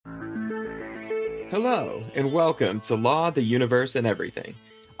Hello, and welcome to Law, the Universe, and Everything.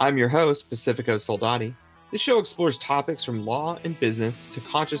 I'm your host, Pacifico Soldati. This show explores topics from law and business to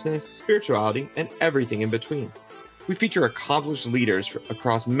consciousness, spirituality, and everything in between. We feature accomplished leaders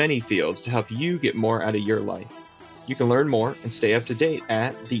across many fields to help you get more out of your life. You can learn more and stay up to date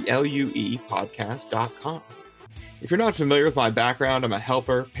at theluepodcast.com. If you're not familiar with my background, I'm a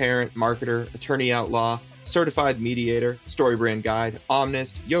helper, parent, marketer, attorney outlaw, certified mediator, story brand guide,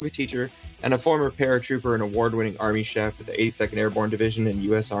 omnist, yoga teacher, and a former paratrooper and award-winning Army chef with the 82nd Airborne Division and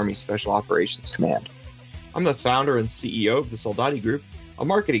U.S. Army Special Operations Command. I'm the founder and CEO of the Soldati Group, a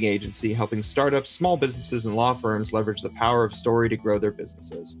marketing agency helping startups, small businesses, and law firms leverage the power of story to grow their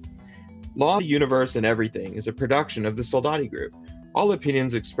businesses. Law, the Universe, and Everything is a production of the Soldati Group. All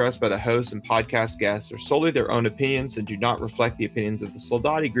opinions expressed by the hosts and podcast guests are solely their own opinions and do not reflect the opinions of the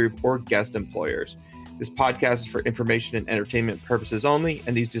Soldati Group or guest employers. This podcast is for information and entertainment purposes only,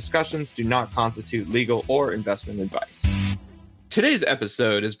 and these discussions do not constitute legal or investment advice. Today's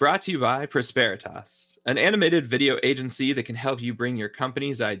episode is brought to you by Prosperitas, an animated video agency that can help you bring your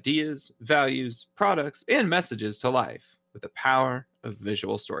company's ideas, values, products, and messages to life with the power of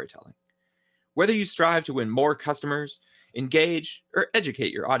visual storytelling. Whether you strive to win more customers, engage, or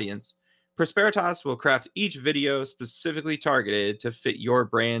educate your audience, Prosperitas will craft each video specifically targeted to fit your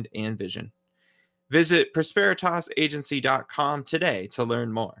brand and vision. Visit prosperitasagency.com today to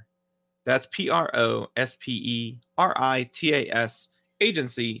learn more. That's Prosperitas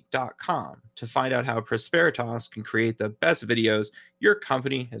agency.com to find out how Prosperitas can create the best videos your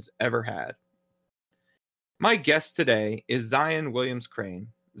company has ever had. My guest today is Zion Williams Crane.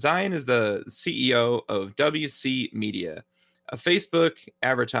 Zion is the CEO of WC Media, a Facebook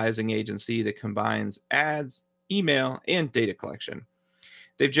advertising agency that combines ads, email, and data collection.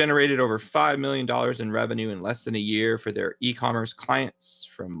 They've generated over $5 million in revenue in less than a year for their e-commerce clients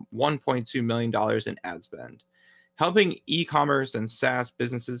from $1.2 million in ad spend. Helping e-commerce and SaaS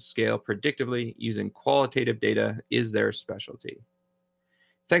businesses scale predictably using qualitative data is their specialty.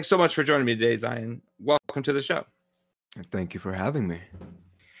 Thanks so much for joining me today, Zion. Welcome to the show. Thank you for having me.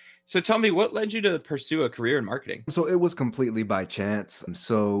 So tell me, what led you to pursue a career in marketing? So it was completely by chance.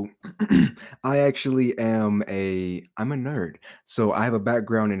 So I actually I'm a nerd. So I have a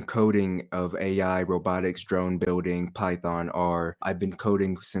background in coding of AI, robotics, drone building, Python, R. I've been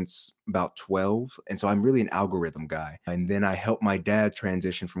coding since about 12. And so I'm really an algorithm guy. And then I helped my dad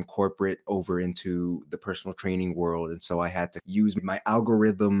transition from corporate over into the personal training world. And so I had to use my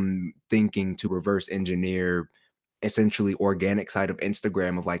algorithm thinking to reverse engineer essentially organic side of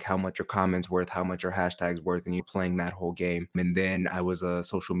Instagram of like how much your comments worth, how much your hashtags worth, and you playing that whole game. And then I was a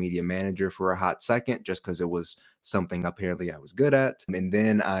social media manager for a hot second just because it was something apparently I was good at. And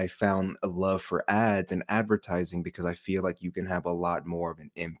then I found a love for ads and advertising because I feel like you can have a lot more of an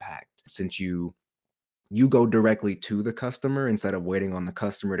impact since you go directly to the customer instead of waiting on the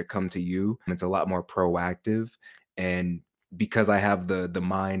customer to come to you. It's a lot more proactive. And because I have the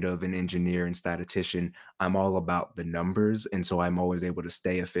mind of an engineer and statistician, I'm all about the numbers. And so I'm always able to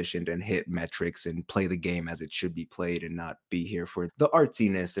stay efficient and hit metrics and play the game as it should be played and not be here for the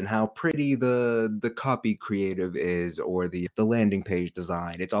artsiness and how pretty the copy creative is or the landing page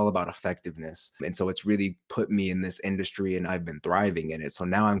design. It's all about effectiveness. And so it's really put me in this industry and I've been thriving in it. So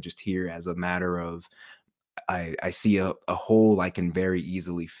now I'm just here as a matter of I see a hole I can very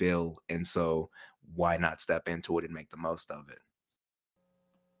easily fill. And so why not step into it and make the most of it?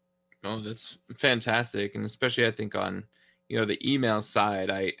 Oh, that's fantastic. And especially I think on, the email side,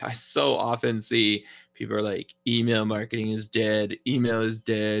 I so often see people are like, email marketing is dead, email is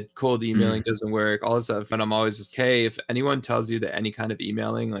dead, cold emailing doesn't work, all this stuff. And I'm always just, hey, if anyone tells you that any kind of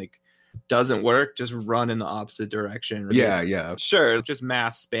emailing doesn't work, just run in the opposite direction. Yeah. Sure, just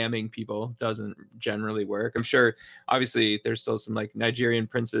mass spamming people doesn't generally work. I'm sure obviously there's still some Nigerian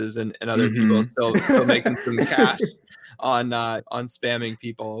princes and other people still making some cash on spamming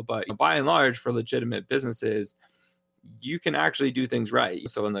people, but by and large for legitimate businesses you can actually do things right.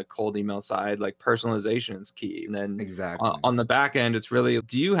 So on the cold email side, personalization is key. And then exactly on the back end, it's really,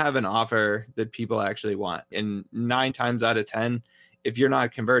 do you have an offer that people actually want? And 9 times out of 10, if you're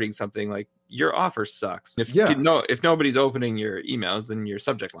not converting something, your offer sucks. If nobody's opening your emails, then your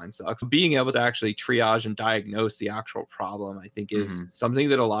subject line sucks. Being able to actually triage and diagnose the actual problem, I think, is something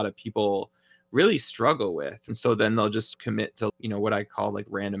that a lot of people really struggle with. And so then they'll just commit to, what I call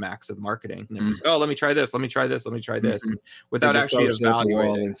random acts of marketing. And just, let me try this, let me try this, let me try this, without actually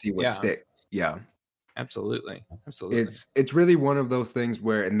evaluating and see what sticks. Yeah. Absolutely. It's really one of those things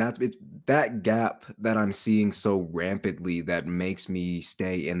where, and it's that gap that I'm seeing so rampantly that makes me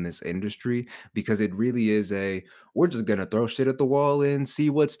stay in this industry, because it really is we're just going to throw shit at the wall and see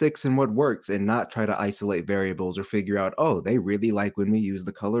what sticks and what works, and not try to isolate variables or figure out, oh, they really like when we use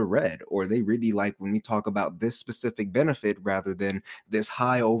the color red, or they really like when we talk about this specific benefit rather than this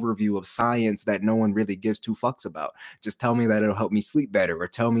high overview of science that no one really gives two fucks about. Just tell me that it'll help me sleep better, or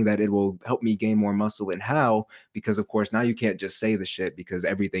tell me that it will help me gain more muscle, and how. Because of course now you can't just say the shit, because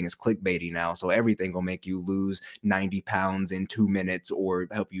everything is clickbaity now, so everything will make you lose 90 pounds in 2 minutes or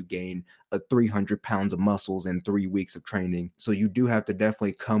help you gain 300 pounds of muscles in 3 weeks of training. So you do have to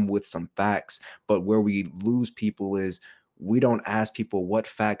definitely come with some facts. But where we lose people is we don't ask people what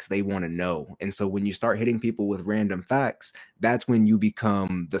facts they want to know. And so when you start hitting people with random facts, that's when you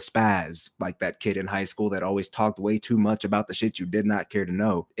become the spaz, like that kid in high school that always talked way too much about the shit you did not care to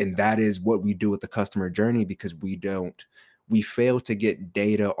know. And that is what we do with the customer journey, because we fail to get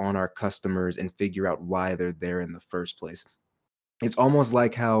data on our customers and figure out why they're there in the first place. It's almost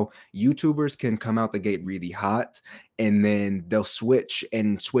like how YouTubers can come out the gate really hot, and then they'll switch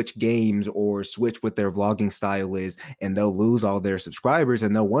and switch games or switch what their vlogging style is, and they'll lose all their subscribers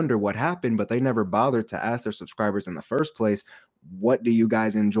and they'll wonder what happened, but they never bothered to ask their subscribers in the first place, what do you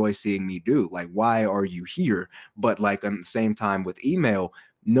guys enjoy seeing me do? Like, why are you here? But like at the same time with email,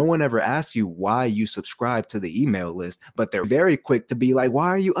 no one ever asks you why you subscribe to the email list, but they're very quick to be like, why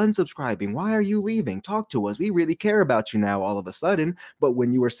are you unsubscribing? Why are you leaving? Talk to us. We really care about you now all of a sudden. But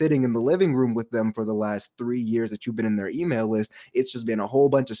when you were sitting in the living room with them for the last 3 years that you've been in their email list, it's just been a whole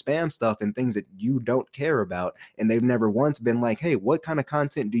bunch of spam stuff and things that you don't care about. And they've never once been like, hey, what kind of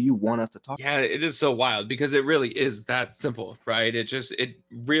content do you want us to talk? Yeah, it is so wild because it really is that simple, right? It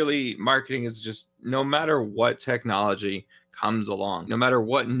really, marketing is just, no matter what technology comes along, no matter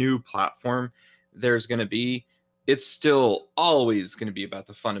what new platform there's going to be, it's still always going to be about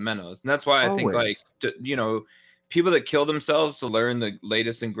the fundamentals. And that's why I think, like, Always. people that kill themselves to learn the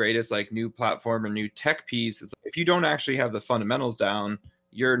latest and greatest, like, new platform or new tech piece, it's, if you don't actually have the fundamentals down,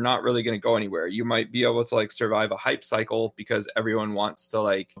 you're not really going to go anywhere. You might be able to, like, survive a hype cycle because everyone wants to,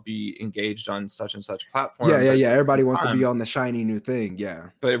 like, be engaged on such and such Yeah, platform, yeah, but at yeah. the Everybody same wants to be time, on the shiny new thing. Yeah.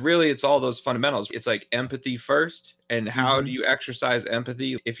 really it's all those fundamentals. It's like empathy first, and how do Hmm. you exercise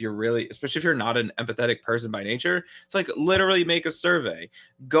empathy if you're really, especially if you're not an empathetic person by nature. It's like, literally make a survey,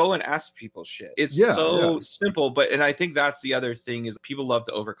 go and ask people shit. It's Yeah, yeah. so simple. But and I think that's the other thing, is people love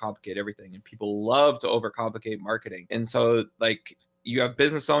to overcomplicate everything, and people love to overcomplicate marketing. And so, like, you have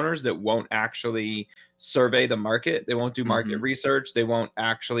business owners that won't actually survey the market, they won't do market Hmm. research, they won't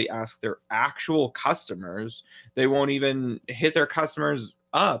actually ask their actual customers, they won't even hit their customers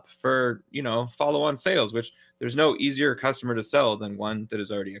up for, follow on sales, which there's no easier customer to sell than one that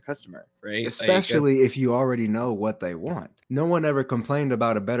is already a customer, right? Like, Especially if you already know what they want. No one ever complained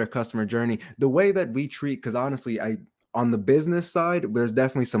about a better customer journey. The way that we treat, because honestly, on the business side, there's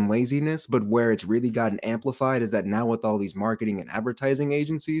definitely some laziness, but where it's really gotten amplified is that now with all these marketing and advertising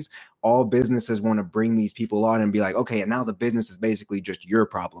agencies, all businesses want to bring these people on and be like, okay, and now the business is basically just your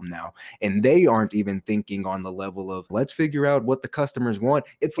problem now. And they aren't even thinking on the level of, let's figure out what the customers want.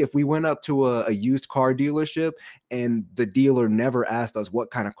 It's if we went up to a used car dealership and the dealer never asked us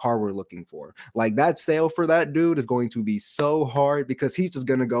what kind of car we're looking for. Like, that sale for that dude is going to be so hard, because he's just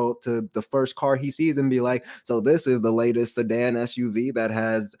going to go to the first car he sees and be like, so this is the latest sedan SUV that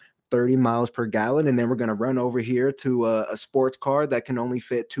has 30 miles per gallon, and then we're going to run over here to a sports car that can only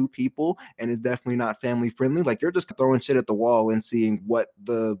fit two people and is definitely not family friendly. Like, you're just throwing shit at the wall and seeing what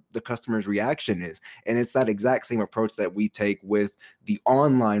the customer's reaction is. And it's that exact same approach that we take with the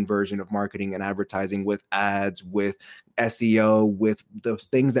online version of marketing and advertising, with ads, with SEO, with the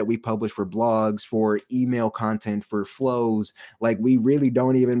things that we publish for blogs, for email content, for flows. Like, we really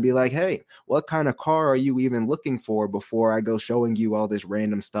don't even be like, hey, what kind of car are you even looking for, before I go showing you all this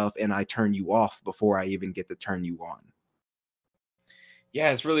random stuff and I turn you off before I even get to turn you on.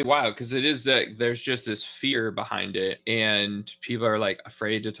 yeah, it's really wild because it is that there's just this fear behind it, and people are, like,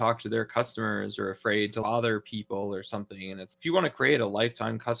 afraid to talk to their customers or afraid to bother people or something. And it's, if you want to create a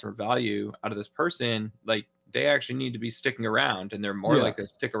lifetime customer value out of this person, like, they actually need to be sticking around, and they're more Yeah. likely to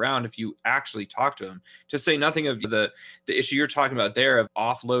stick around if you actually talk to them. To say nothing of the issue you're talking about there of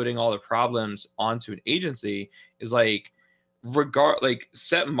offloading all the problems onto an agency, is like, like,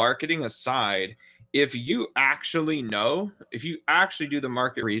 set marketing aside, if you actually know, if you actually do the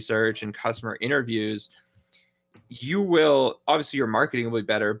market research and customer interviews, you will, obviously your marketing will be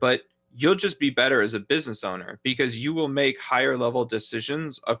better, but you'll just be better as a business owner because you will make higher level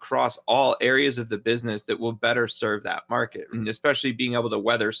decisions across all areas of the business that will better serve that market. And especially being able to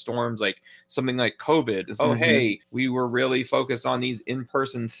weather storms like something like COVID is, oh, Hmm. hey, we were really focused on these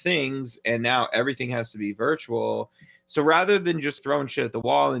in-person things and now everything has to be virtual. So rather than just throwing shit at the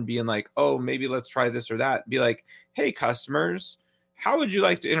wall and being like, oh, maybe let's try this or that, be like, hey, customers, how would you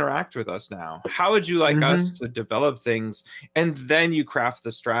like to interact with us now? How would you like us Mm-hmm. to develop things? And then you craft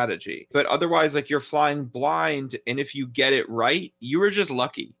the strategy. But otherwise, like, you're flying blind. And if you get it right, you were just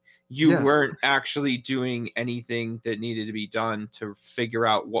lucky. You Yes. weren't actually doing anything that needed to be done to figure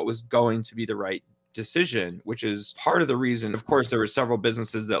out what was going to be the right decision, which is part of the reason. Of course, there were several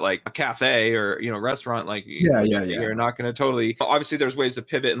businesses that, like a cafe or, you know, restaurant, like, Yeah, yeah, yeah. you're not going to totally, obviously there's ways to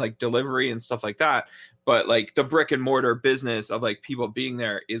pivot and like delivery and stuff like that, but like the brick and mortar business of like people being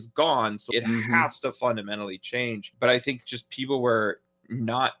there is gone, so it Mm-hmm. has to fundamentally change. But I think just people were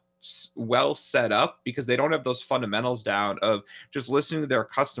not well set up because they don't have those fundamentals down of just listening to their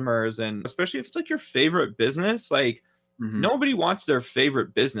customers. And especially if it's like your favorite business, like, Mm-hmm. nobody wants their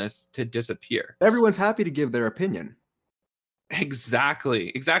favorite business to disappear. Everyone's happy to give their opinion.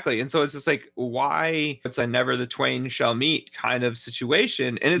 Exactly. And so it's just like, why? It's a never the twain shall meet kind of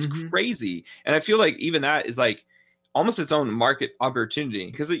situation. And it's Mm-hmm. crazy. And I feel like even that is like almost its own market opportunity.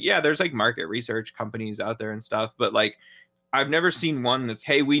 Because, yeah, there's like market research companies out there and stuff, but like, I've never seen one that's,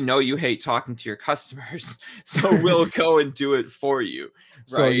 hey, we know you hate talking to your customers, so we'll go and do it for you.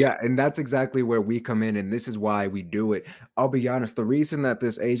 So Right. yeah, and that's exactly where we come in, and this is why we do it. I'll be honest, the reason that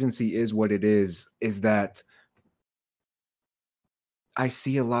this agency is what it is that I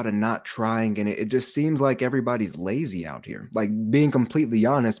see a lot of not trying, and it just seems like everybody's lazy out here. Like, being completely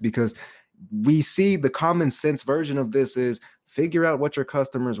honest, because we see the common sense version of this is figure out what your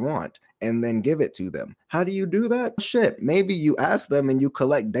customers want and then give it to them. How do you do that? Shit, maybe you ask them and you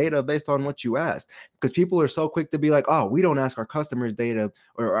collect data based on what you asked. Because people are so quick to be like, oh, we don't ask our customers data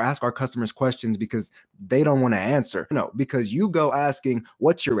or ask our customers questions because they don't want to answer. No, because you go asking,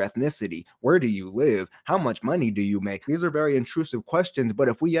 what's your ethnicity? Where do you live? How much money do you make? These are very intrusive questions. But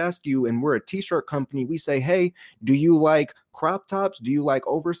if we ask you and we're a t-shirt company, we say, hey, do you like crop tops? Do you like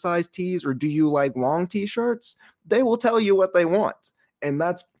oversized tees? Or do you like long t-shirts? They will tell you what they want. And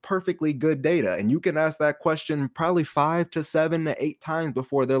that's perfectly good data. And you can ask that question probably 5 to 7 to 8 times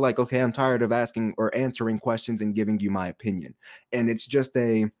before they're like, okay, I'm tired of asking or answering questions and giving you my opinion. And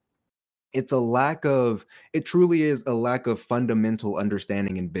it's a lack of, it truly is a lack of fundamental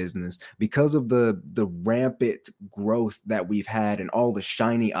understanding in business because of the rampant growth that we've had and all the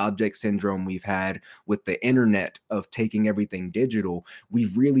shiny object syndrome we've had with the internet of taking everything digital.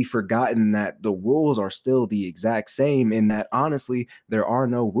 We've really forgotten that the rules are still the exact same, in that honestly there are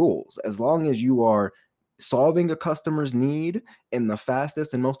no rules as long as you are solving a customer's need in the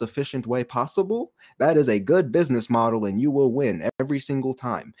fastest and most efficient way possible. That is a good business model and you will win every single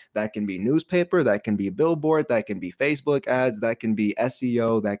time. That can be newspaper, that can be billboard, that can be Facebook ads, that can be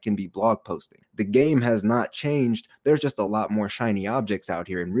SEO, that can be blog posting. The game has not changed. There's just a lot more shiny objects out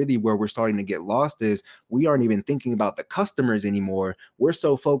here. And really where we're starting to get lost is we aren't even thinking about the customers anymore. We're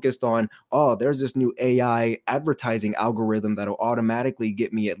so focused on, oh, there's this new AI advertising algorithm that'll automatically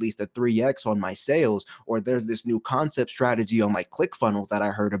get me at least a 3x on my sales, or there's this new concept strategy on my ClickFunnels that I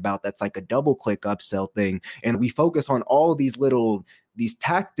heard about that's like a double click upsell thing. And we focus on all these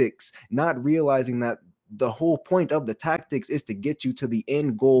tactics, not realizing that the whole point of the tactics is to get you to the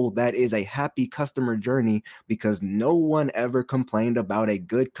end goal that is a happy customer journey, because no one ever complained about a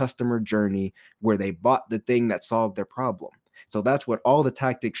good customer journey where they bought the thing that solved their problem. So that's what all the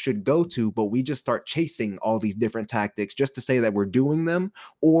tactics should go to, but we just start chasing all these different tactics just to say that we're doing them,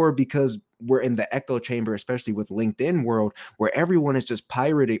 or because we're in the echo chamber, especially with LinkedIn world, where everyone is just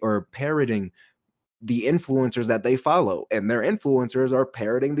pirating or parroting the influencers that they follow, and their influencers are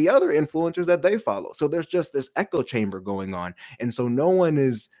parroting the other influencers that they follow. So there's just this echo chamber going on. And so no one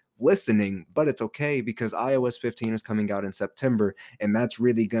is listening, but it's okay because iOS 15 is coming out in September, and that's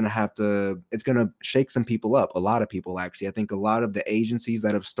really going to it's going to shake some people up. A lot of people, actually. I think a lot of the agencies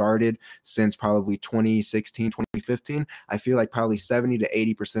that have started since probably 2016, 2015, I feel like probably 70 to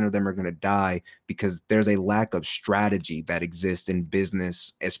 80% of them are going to die because there's a lack of strategy that exists in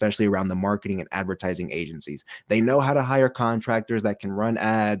business, especially around the marketing and advertising agencies. They know how to hire contractors that can run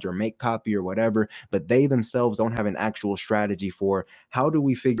ads or make copy or whatever, but they themselves don't have an actual strategy for how do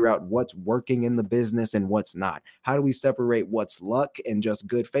we figure out what's working in the business and what's not? How do we separate what's luck and just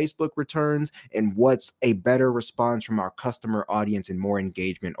good Facebook returns and what's a better response from our customer audience and more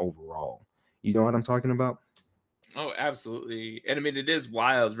engagement overall? You know what I'm talking about? Oh, absolutely. And I mean, it is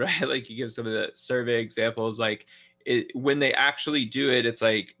wild, right? Like, you give some of the survey examples, like when they actually do it, it's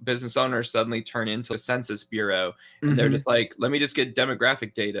like business owners suddenly turn into a census bureau, and they're Mm-hmm. just like, let me just get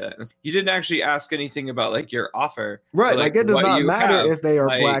demographic data. And you didn't actually ask anything about like your offer or Right. like Like it does what not you matter have. if they are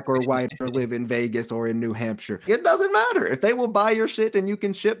Like, black or white or live in Vegas or in New Hampshire. It doesn't matter. If they will buy your shit and you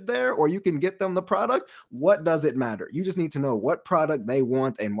can ship there or you can get them the product, what does it matter? You just need to know what product they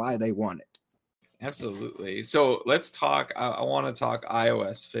want and why they want it. absolutely. So let's talk. I want to talk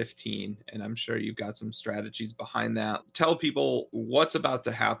iOS 15, and I'm sure you've got some strategies behind that. Tell people what's about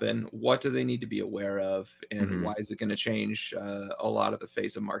to happen. What do they need to be aware of, and Mhm. why is it going to change a lot of the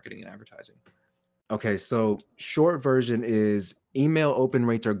face of marketing and advertising? Okay, so short version is email open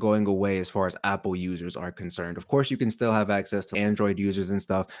rates are going away as far as Apple users are concerned. Of course, you can still have access to Android users and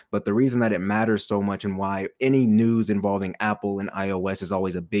stuff, but the reason that it matters so much and why any news involving Apple and iOS is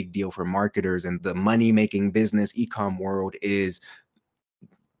always a big deal for marketers and the money making business ecom world is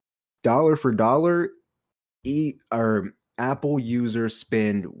dollar for dollar, or Apple users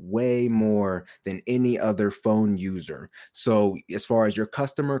spend way more than any other phone user. So as far as your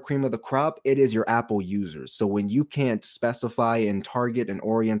customer cream of the crop, it is your Apple users. So when you can't specify and target and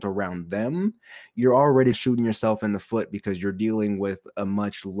orient around them, you're already shooting yourself in the foot because you're dealing with a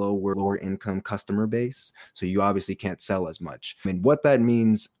much lower income customer base. So you obviously can't sell as much. And what that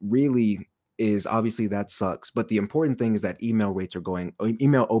means really is obviously that sucks. But the important thing is that email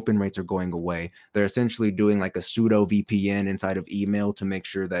open rates are going away. They're essentially doing like a pseudo VPN inside of email to make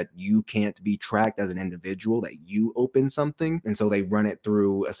sure that you can't be tracked as an individual, that you open something. And so they run it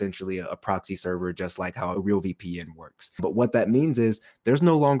through essentially a proxy server, just like how a real VPN works. But what that means is there's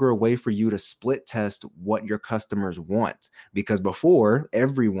no longer a way for you to split test what your customers want, because before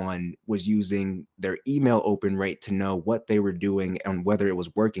everyone was using their email open rate to know what they were doing and whether it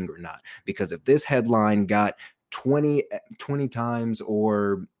was working or not. Because if this headline got 20 times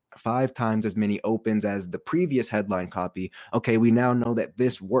or 5 times as many opens as the previous headline copy, okay, we now know that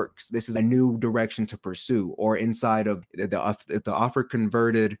this works. This is a new direction to pursue. Or inside of if the offer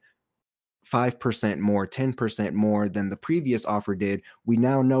converted 5% more, 10% more than the previous offer did, we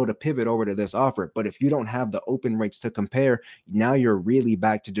now know to pivot over to this offer. But if you don't have the open rates to compare, now you're really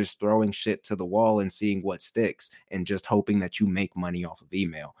back to just throwing shit to the wall and seeing what sticks and just hoping that you make money off of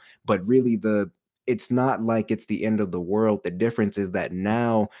email. But really, it's not like it's the end of the world. The difference is that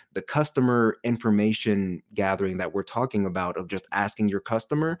now the customer information gathering that we're talking about, of just asking your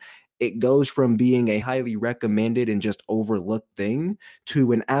customer, it goes from being a highly recommended and just overlooked thing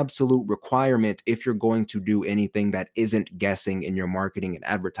to an absolute requirement if you're going to do anything that isn't guessing in your marketing and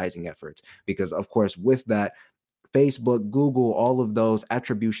advertising efforts. Because, of course, with that, Facebook, Google, all of those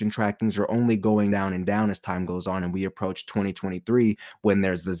attribution trackings are only going down and down as time goes on. And we approach 2023 when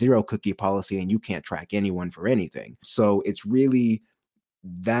there's the zero cookie policy and you can't track anyone for anything. So it's really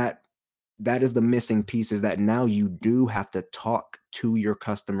that is the missing piece, is that now you do have to talk to your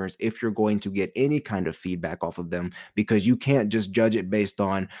customers if you're going to get any kind of feedback off of them, because you can't just judge it based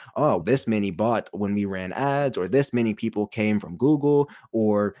on, oh, this many bought when we ran ads, or this many people came from Google,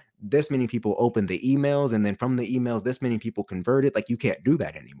 or this many people opened the emails, and then from the emails this many people converted. Like, you can't do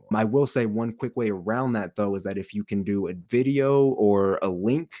that anymore. I will say one quick way around that though is that if you can do a video or a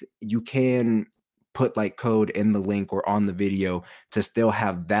link, you can put like code in the link or on the video to still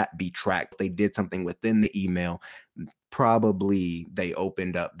have that be tracked. They did something within the email, probably they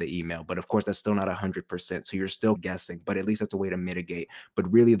opened up the email, but of course that's still not 100%, so you're still guessing, but at least that's a way to mitigate.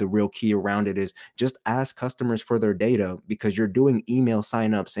 But really the real key around it is just ask customers for their data, because you're doing email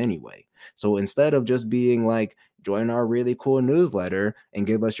signups anyway. So instead of just being like, join our really cool newsletter and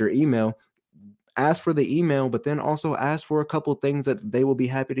give us your email, ask for the email, but then also ask for a couple things that they will be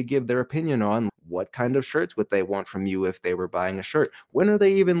happy to give their opinion on. What kind of shirts would they want from you if they were buying a shirt? When are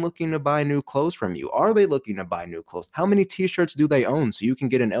they even looking to buy new clothes from you? Are they looking to buy new clothes? How many t-shirts do they own? So you can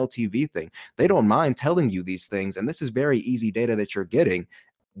get an LTV thing. They don't mind telling you these things. And this is very easy data that you're getting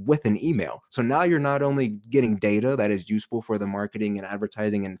with an email. So now you're not only getting data that is useful for the marketing and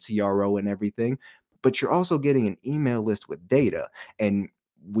advertising and CRO and everything, but you're also getting an email list with data. And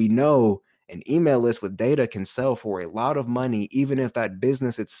we know an email list with data can sell for a lot of money, even if that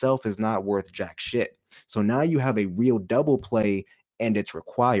business itself is not worth jack shit. So now you have a real double play, and it's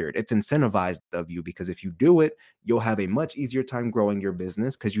required. It's incentivized of you, because if you do it, you'll have a much easier time growing your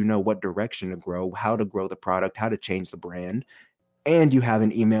business, because you know what direction to grow, how to grow the product, how to change the brand. And you have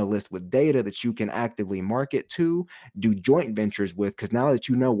an email list with data that you can actively market to, do joint ventures with, because now that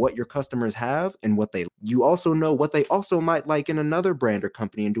you know what your customers have and you also know what they also might like in another brand or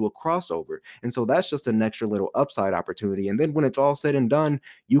company, and do a crossover. And so that's just an extra little upside opportunity. And then when it's all said and done,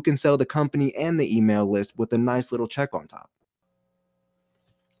 you can sell the company and the email list with a nice little check on top.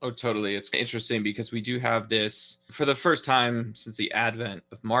 Oh, totally. It's interesting because we do have this for the first time since the advent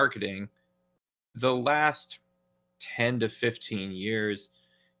of marketing. The last 10 to 15 years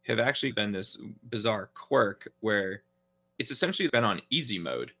have actually been this bizarre quirk where it's essentially been on easy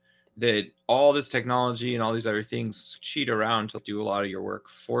mode, that all this technology and all these other things cheat around to do a lot of your work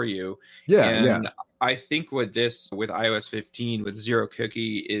for you. Yeah, yeah. And I think with iOS 15 with zero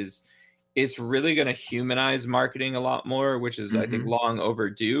cookie is it's really going to humanize marketing a lot more, which is I think Hmm. long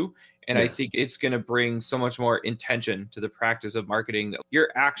overdue. And I Yes. think it's going to bring so much more intention to the practice of marketing that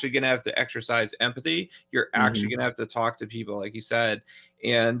you're actually going to have to exercise empathy. You're actually Hmm. going to have to talk to people, like you said.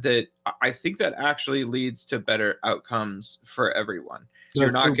 And that I think that actually leads to better outcomes for everyone. So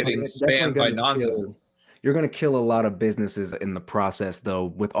you're That's true, not but getting it's definitely spammed by gonna kill. nonsense. You're gonna kill a lot of businesses in the process, though,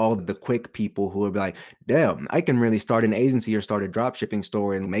 with all the quick people who are like, "Damn, I can really start an agency or start a drop shipping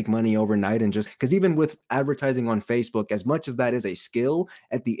store and make money overnight." And just because even with advertising on Facebook, as much as that is a skill,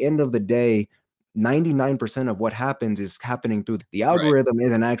 at the end of the day, 99% of what happens is happening through the Right. algorithm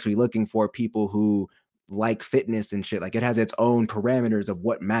isn't actually looking for people who like fitness and shit. Like it has its own parameters of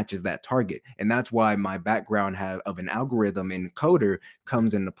what matches that target. And that's why my background have of an algorithm encoder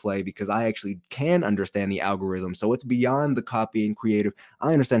comes into play, because I actually can understand the algorithm. So it's beyond the copy and creative.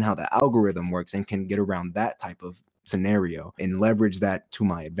 I understand how the algorithm works and can get around that type of scenario and leverage that to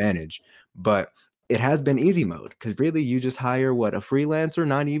my advantage. But it has been easy mode because really you just hire what, a freelancer,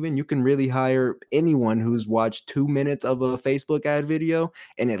 not even, you can really hire anyone who's watched 2 minutes of a Facebook ad video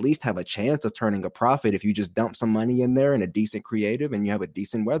and at least have a chance of turning a profit if you just dump some money in there and a decent creative and you have a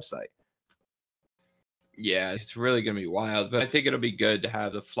decent website. Yeah, it's really going to be wild, but I think it'll be good to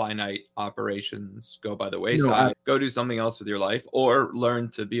have the fly night operations go by the No, I, wayside, go do something else with your life, or learn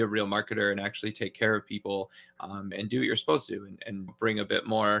to be a real marketer and actually take care of people, and do what you're supposed to, and bring a bit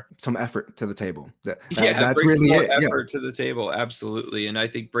more. some effort to the table. Yeah, That's bring some really more it. Yeah. effort to the table. Absolutely. And I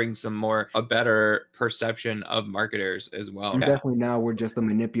think bring a better perception of marketers as well. Yeah. Definitely now we're just the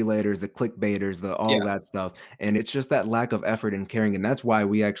manipulators, the clickbaiters, the all Yeah. that stuff. And it's just that lack of effort and caring. And that's why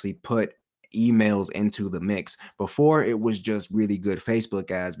we actually put emails into the mix. Before it was just really good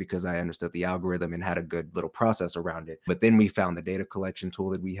Facebook ads because I understood the algorithm and had a good little process around it. But then we found the data collection tool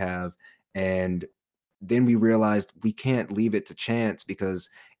that we have, and then we realized we can't leave it to chance, because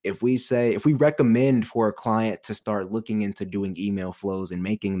if we recommend for a client to start looking into doing email flows and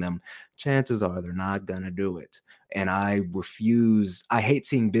making them, chances are they're not going to do it. And I hate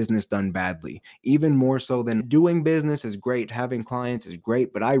seeing business done badly, even more so than doing business is great, having clients is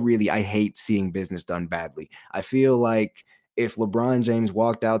great, but I hate seeing business done badly. I feel like if LeBron James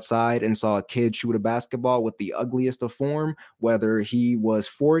walked outside and saw a kid shoot a basketball with the ugliest of form, whether he was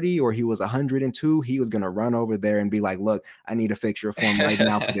 40 or he was 102, he was going to run over there and be like, "Look, I need to fix your form right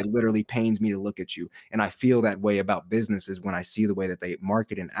now because it literally pains me to look at you." And I feel that way about businesses when I see the way that they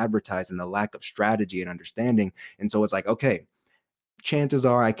market and advertise and the lack of strategy and understanding. And so it's like, okay, chances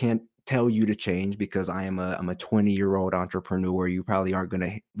are I can't tell you to change because I'm a 20-year-old entrepreneur. You probably aren't going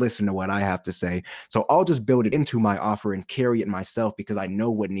to listen to what I have to say. So I'll just build it into my offer and carry it myself because I know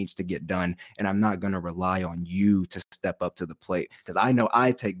what needs to get done, and I'm not going to rely on you to step up to the plate, because I know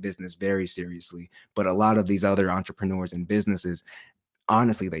I take business very seriously, but a lot of these other entrepreneurs and businesses,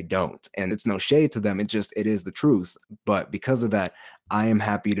 honestly, they don't. And it's no shade to them. It is the truth. But because of that, I am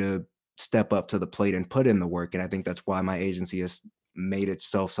happy to step up to the plate and put in the work. And I think that's why my agency has made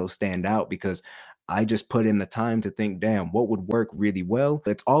itself so stand out, because I just put in the time to think, damn, what would work really well?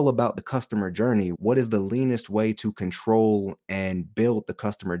 It's all about the customer journey. What is the leanest way to control and build the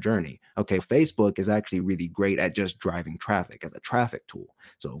customer journey? Okay, Facebook is actually really great at just driving traffic as a traffic tool.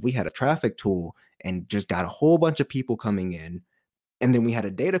 So if we had a traffic tool and just got a whole bunch of people coming in, and then we had a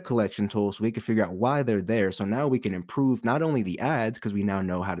data collection tool so we could figure out why they're there. So now we can improve not only the ads, because we now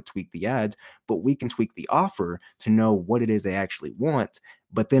know how to tweak the ads, but we can tweak the offer to know what it is they actually want.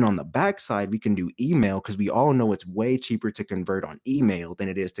 But then on the backside, we can do email because we all know it's way cheaper to convert on email than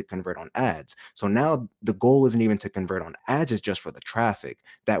it is to convert on ads. So now the goal isn't even to convert on ads, it's just for the traffic.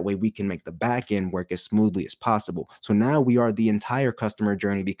 That way we can make the back end work as smoothly as possible. So now we are the entire customer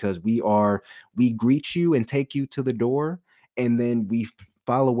journey, because we greet you and take you to the door, and then we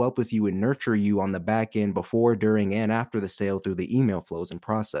follow up with you and nurture you on the back end before, during, and after the sale through the email flows and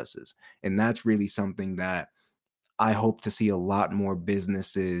processes. And that's really something that I hope to see a lot more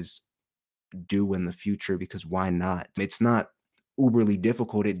businesses do in the future, because why not? It's not uberly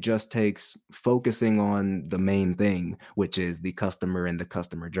difficult. It just takes focusing on the main thing, which is the customer and the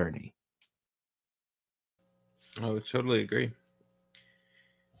customer journey. I would totally agree.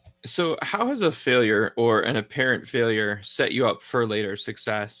 So, how has a failure or an apparent failure set you up for later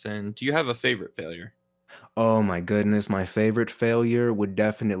success? And do you have a favorite failure? Oh my goodness, my favorite failure would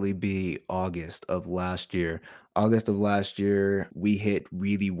definitely be August of last year. August of last year, we hit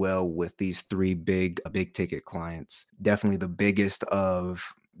really well with these three big ticket clients. Definitely the biggest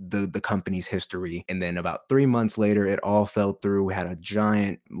of the company's history. And then about 3 months later, it all fell through. We had a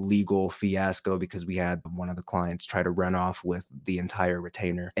giant legal fiasco because we had one of the clients try to run off with the entire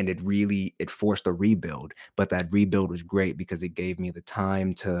retainer. And it forced a rebuild. But that rebuild was great because it gave me the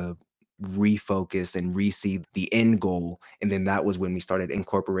time to refocus and re-see the end goal. And then that was when we started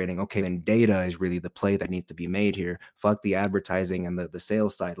incorporating, okay, then data is really the play that needs to be made here. Fuck the advertising and the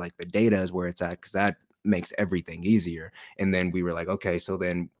sales side. Like the data is where it's at, because that makes everything easier. And then we were like, okay, so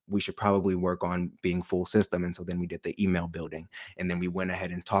then we should probably work on being full system. And so then we did the email building. And then we went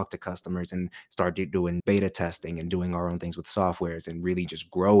ahead and talked to customers and started doing beta testing and doing our own things with softwares and really just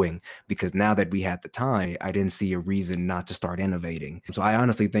growing, because now that we had the time, I didn't see a reason not to start innovating. So I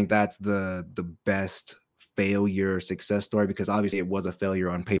honestly think that's the best failure success story, because obviously it was a failure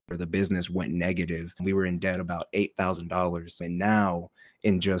on paper. The business went negative. We were in debt about $8,000. And now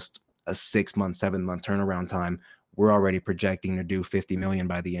in just a 6 month, 7 month turnaround time, we're already projecting to do 50 million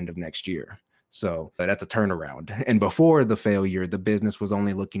by the end of next year. So that's a turnaround. And before the failure, the business was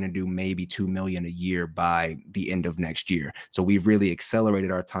only looking to do maybe 2 million a year by the end of next year. So we've really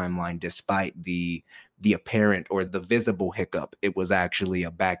accelerated our timeline despite the apparent or the visible hiccup. It was actually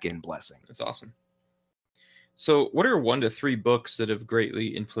a back end blessing. That's awesome. So, what are 1 to 3 books that have greatly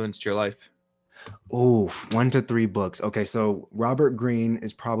influenced your life? Oh, 1 to 3 books. Okay, so Robert Greene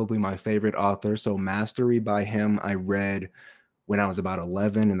is probably my favorite author. So Mastery by him, I read when I was about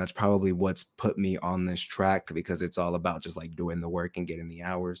 11, and that's probably what's put me on this track, because it's all about just like doing the work and getting the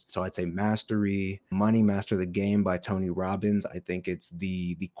hours. So I'd say Mastery. Money Master the Game by Tony Robbins. I think it's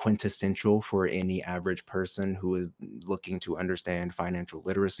the quintessential for any average person who is looking to understand financial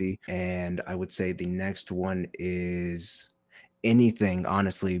literacy. And I would say the next one is anything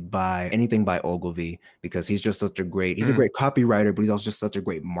by Ogilvy, because he's a great copywriter, but he's also just such a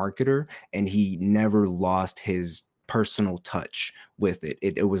great marketer, and he never lost his personal touch with it.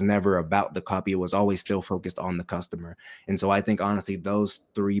 It was never about the copy. It was always still focused on the customer. And so I think honestly, those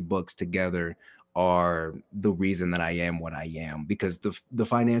three books together are the reason that I am what I am, because the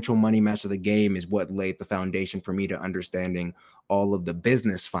financial money master of the game is what laid the foundation for me to understanding all of the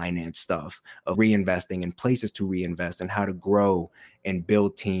business finance stuff of reinvesting and places to reinvest and how to grow and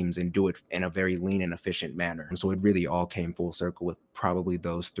build teams and do it in a very lean and efficient manner. And so it really all came full circle with probably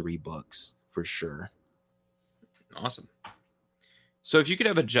those three books for sure. Awesome. So, if you could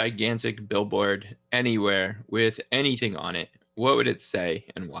have a gigantic billboard anywhere with anything on it, what would it say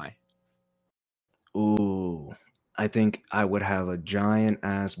and why? Ooh, I think I would have a giant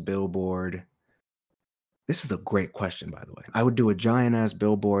ass billboard. This is a great question, by the way. I would do a giant ass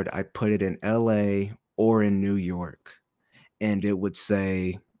billboard. I'd put it in LA or in New York, and it would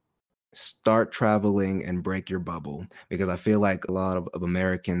say, start traveling and break your bubble. Because I feel like a lot of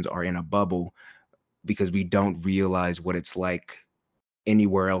Americans are in a bubble because we don't realize what it's like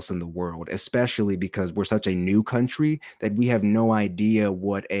anywhere else in the world, especially because we're such a new country that we have no idea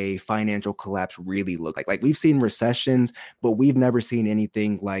what a financial collapse really looks like. Like we've seen recessions, but we've never seen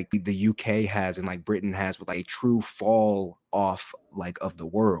anything like the UK has and like Britain has, with like a true fall off like of the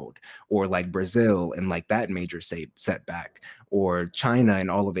world, or like Brazil and like that major setback, or China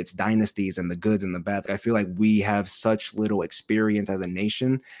and all of its dynasties and the goods and the bads. I feel like we have such little experience as a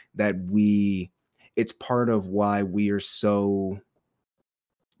nation that it's part of why we are so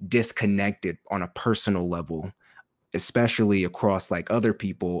disconnected on a personal level, especially across like other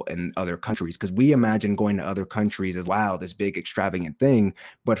people in other countries, because we imagine going to other countries as, wow, this big extravagant thing.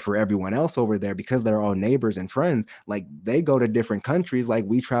 But for everyone else over there, because they're all neighbors and friends, like they go to different countries, like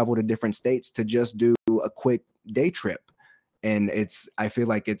we travel to different states to just do a quick day trip. And I feel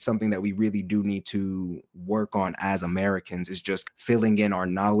like it's something that we really do need to work on as Americans, is just filling in our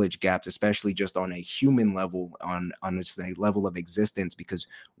knowledge gaps, especially just on a human level, on just a level of existence, because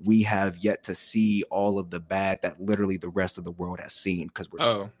we have yet to see all of the bad that literally the rest of the world has seen.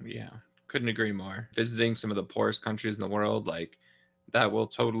 Oh, yeah. Couldn't agree more. Visiting some of the poorest countries in the world, like that will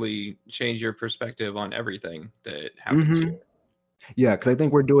totally change your perspective on everything that happens Mhm. here. Yeah, because I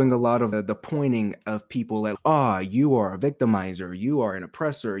think we're doing a lot of the pointing of people at, you are a victimizer, you are an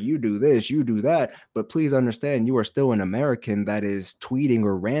oppressor, you do this, you do that. But please understand, you are still an American that is tweeting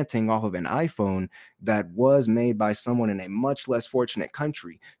or ranting off of an iPhone that was made by someone in a much less fortunate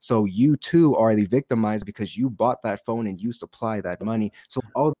country. So you too are the victimizer because you bought that phone and you supply that money. So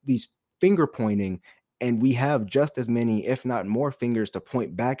all these finger pointing, and we have just as many, if not more, fingers to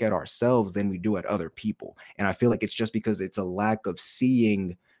point back at ourselves than we do at other people. And I feel like it's just because it's a lack of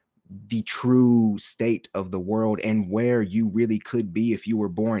seeing the true state of the world and where you really could be if you were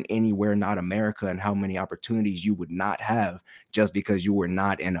born anywhere not America, and how many opportunities you would not have just because you were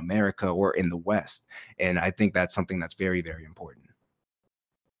not in America or in the West. And I think that's something that's very, very important.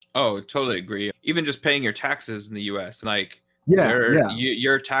 Oh, totally agree. Even just paying your taxes in the US, like Yeah, yeah.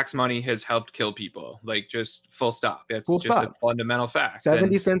 your tax money has helped kill people. Like, just full stop. That's Full just stop. a fundamental fact.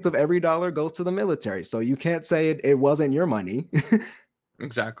 70 cents of every dollar goes to the military. So you can't say it wasn't your money.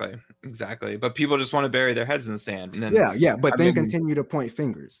 Exactly. But people just want to bury their heads in the sand. And then yeah. But then continue to point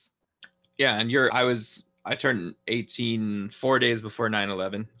fingers. Yeah, and I turned 18 4 days before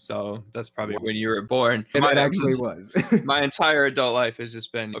 9/11, so that's probably when you were born. And that actually was. My entire adult life has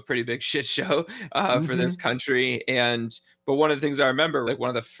just been a pretty big shit show for this country. But one of the things I remember, like one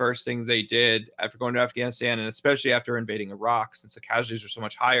of the first things they did after going to Afghanistan, and especially after invading Iraq, since the casualties were so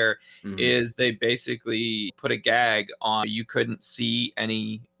much higher, is they basically put a gag on you couldn't see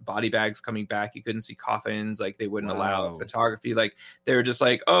any body bags coming back. You couldn't see coffins. Like, they wouldn't allow photography. Like, they were just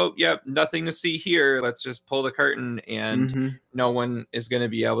like, oh, yeah, nothing to see here. Let's just pull the curtain, and no one is going to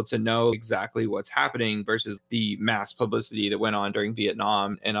be able to know exactly what's happening, versus the mass publicity that went on during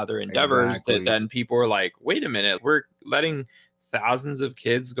Vietnam and other endeavors that then people were like, wait a minute, we're letting thousands of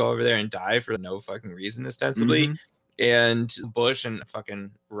kids go over there and die for no fucking reason, ostensibly. And Bush and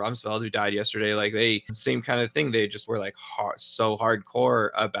fucking Rumsfeld, who died yesterday, like, they same kind of thing. They just were like so hardcore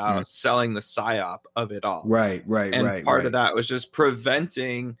about selling the psyop of it all. Right. And part of that was just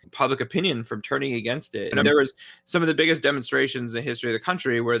preventing public opinion from turning against it. And there was some of the biggest demonstrations in the history of the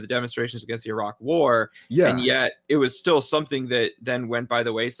country were the demonstrations against the Iraq War. Yeah. And yet it was still something that then went by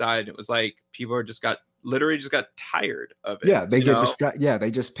the wayside. It was like people literally just got tired of it. Yeah, they get distracted. Yeah, they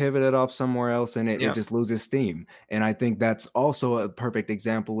just pivoted off somewhere else, and it just loses steam. And I think that's also a perfect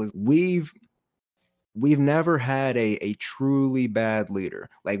example. Is we've never had a truly bad leader.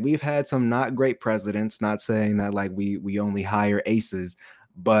 Like, we've had some not great presidents, not saying that like we only hire aces,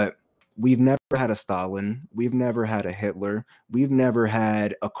 but we've never had a Stalin, we've never had a Hitler, we've never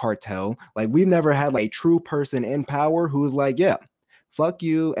had a cartel. Like, we've never had like a true person in power who's like, yeah, fuck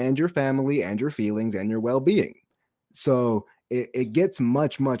you and your family and your feelings and your well-being. So it gets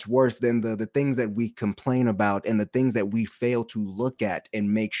much, much worse than the things that we complain about and the things that we fail to look at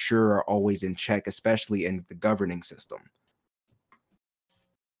and make sure are always in check, especially in the governing system.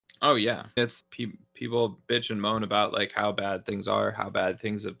 Oh, yeah. It's people bitch and moan about like how bad things are, how bad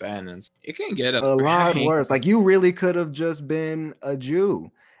things have been. And it can get a lot worse. Like, you really could have just been a Jew,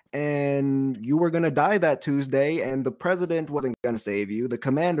 and you were going to die that Tuesday, and the president wasn't going to save you. The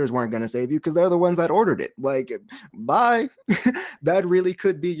commanders weren't going to save you because they're the ones that ordered it. Like, bye. That really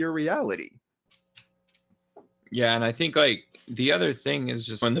could be your reality. Yeah, and I think like the other thing is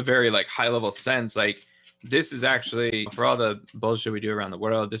just in the very like high level sense, like, this is actually, for all the bullshit we do around the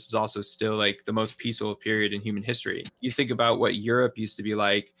world, this is also still like the most peaceful period in human history. You think about what Europe used to be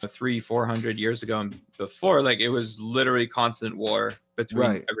like 300-400 years ago and before, like, it was literally constant war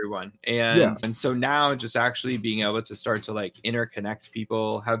between everyone. And so now just actually being able to start to like interconnect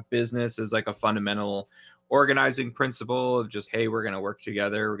people, have business as like a fundamental organizing principle of just, hey, we're going to work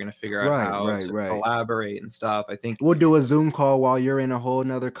together, we're going to figure out how to collaborate and stuff. I think we'll do a Zoom call while you're in a whole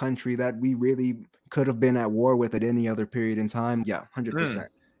nother country that we really could have been at war with at any other period in time. Yeah, 100%.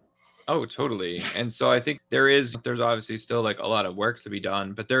 Oh, totally. And so I think there's obviously still like a lot of work to be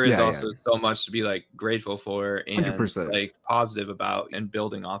done, but there is also so much to be like grateful for and 100%. Like positive about and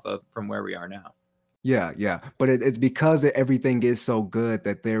building off of from where we are now. Yeah. But it's because everything is so good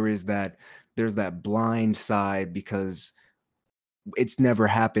that there's that blind side, because it's never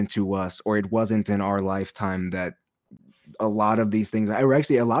happened to us, or it wasn't in our lifetime, that a lot of these things, or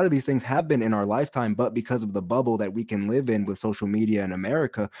actually a lot of these things have been in our lifetime, but because of the bubble that we can live in with social media in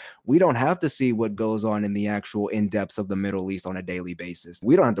America, we don't have to see what goes on in the actual in-depths of the Middle East on a daily basis.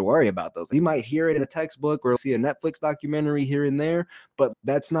 We don't have to worry about those. We might hear it in a textbook or see a Netflix documentary here and there, but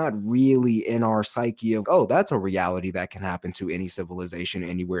that's not really in our psyche of, oh, that's a reality that can happen to any civilization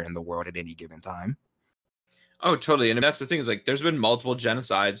anywhere in the world at any given time. Oh, totally. And that's the thing, is like, there's been multiple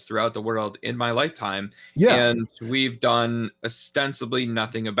genocides throughout the world in my lifetime. Yeah. And we've done ostensibly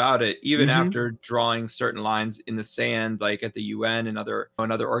nothing about it, even after drawing certain lines in the sand, like at the UN and other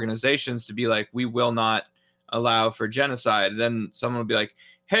organizations, to be like, we will not allow for genocide. Then someone will be like,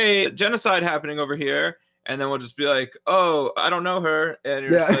 hey, genocide happening over here. And then we'll just be like, oh, I don't know her. And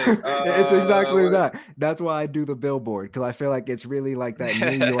you're just like, it's exactly that. That's why I do the billboard, because I feel like it's really like that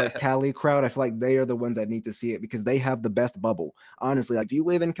New York, Cali crowd. I feel like they are the ones that need to see it, because they have the best bubble. Honestly, like, if you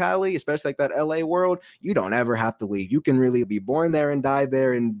live in Cali, especially like that LA world, you don't ever have to leave. You can really be born there and die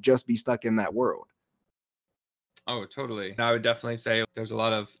there and just be stuck in that world. Oh, totally. And I would definitely say there's a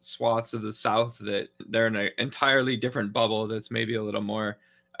lot of swaths of the South that they're in an entirely different bubble that's maybe a little more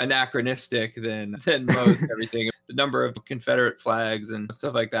anachronistic than most everything. The number of Confederate flags and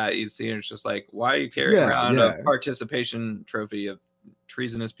stuff like that you see, and it's just like, why are you carrying Yeah, around a yeah. participation trophy of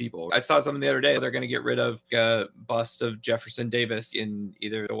treasonous people? I saw something the other day. They're going to get rid of a bust of Jefferson Davis in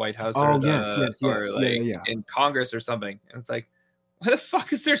either the White House or Oh, yes, the yes, or yes. Yeah, like yeah, yeah. in Congress or something. And it's like, why the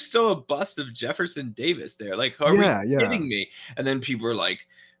fuck is there still a bust of Jefferson Davis there? Like, are we Yeah, yeah. kidding me? And then people are like,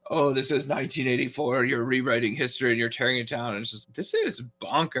 oh, this is 1984. You're rewriting history and you're tearing it down. And it's just, this is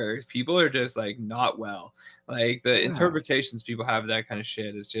bonkers. People are just like not well. Like the Yeah. interpretations people have of that kind of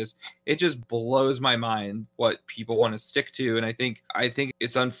shit is just, it just blows my mind what people want to stick to. And I think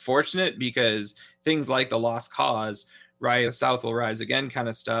it's unfortunate because things like the Lost Cause, right, the South will rise again kind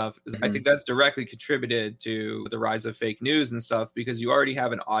of stuff, I Mhm. think that's directly contributed to the rise of fake news and stuff, because you already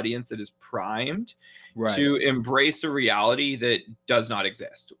have an audience that is primed Right. to embrace a reality that does not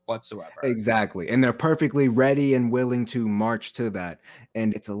exist whatsoever. Exactly. And they're perfectly ready and willing to march to that.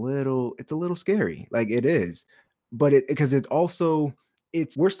 And it's a little scary. Like it is. But it because it also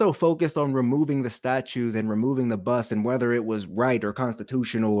it's we're so focused on removing the statues and removing the bus and whether it was right or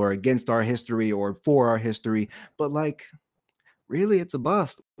constitutional or against our history or for our history. But like really it's a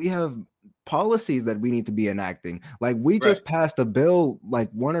bust. We have policies that we need to be enacting. Like we Right. just passed a bill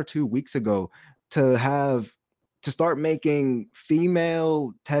like 1 or 2 weeks ago to have to start making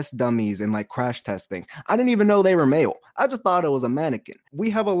female test dummies and like crash test things. I didn't even know they were male. I just thought it was a mannequin.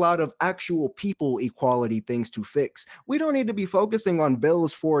 We have a lot of actual people equality things to fix. We don't need to be focusing on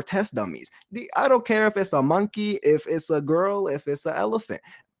bills for test dummies. I don't care if it's a monkey, if it's a girl, if it's an elephant.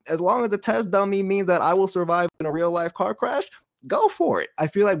 As long as a test dummy means that I will survive in a real life car crash, go for it. I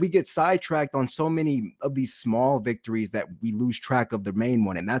feel like we get sidetracked on so many of these small victories that we lose track of the main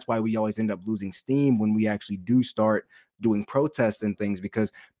one. And that's why we always end up losing steam when we actually do start doing protests and things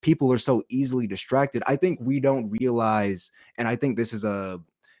because people are so easily distracted. I think we don't realize, and I think this is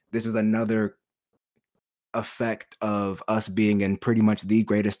another effect of us being in pretty much the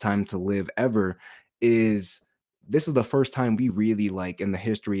greatest time to live ever is this is the first time we really like in the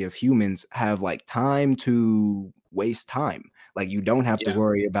history of humans have like time to waste time. Like you don't have to Yeah.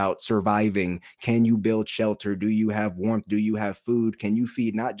 worry about surviving. Can you build shelter? Do you have warmth? Do you have food? Can you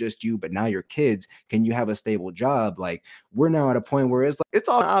feed not just you but now your kids? Can you have a stable job? Like we're now at a point where it's like it's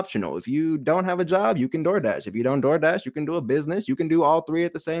all optional. If you don't have a job, you can DoorDash. If you don't DoorDash, you can do a business. You can do all three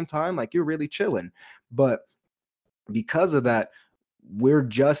at the same time. Like you're really chilling. But because of that, we're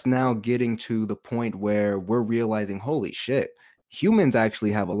just now getting to the point where we're realizing, holy shit, humans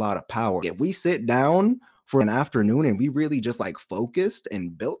actually have a lot of power. If we sit down for an afternoon and we really just like focused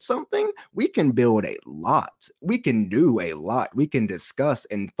and built something, we can build a lot. We can do a lot. We can discuss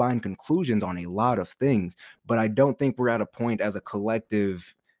and find conclusions on a lot of things. But I don't think we're at a point as a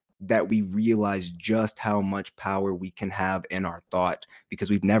collective that we realize just how much power we can have in our thought because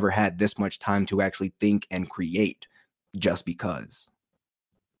we've never had this much time to actually think and create just because.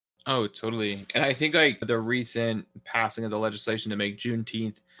 Oh, totally. And I think like the recent passing of the legislation to make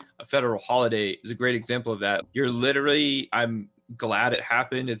Juneteenth a federal holiday is a great example of that. You're literally, I'm glad it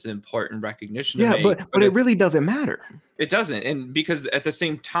happened. It's an important recognition to Yeah, make, but but it really doesn't matter. it doesn't. And because at the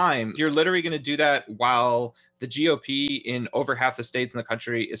same time, you're literally going to do that while the GOP in over half the states in the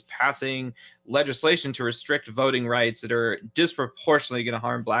country is passing legislation to restrict voting rights that are disproportionately going to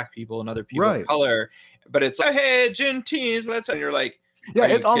harm Black people and other people of Right. color. But it's like, hey, Juneteenth, let's, and you're like, Yeah, are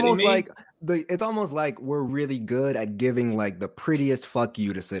you kidding me? it's almost like we're really good at giving like the prettiest fuck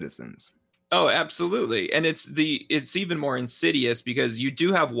you to citizens. Oh, absolutely. And it's even more insidious because you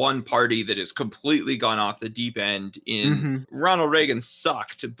do have one party that has completely gone off the deep end in Mhm. Ronald Reagan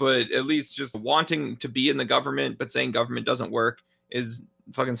sucked, but at least just wanting to be in the government but saying government doesn't work is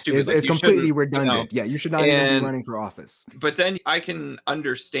fucking stupid. Like It's you completely shouldn't, you know. redundant. Yeah, you should not even be And running for office. but then I can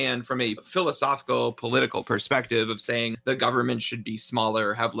understand from a philosophical, political perspective of saying the government should be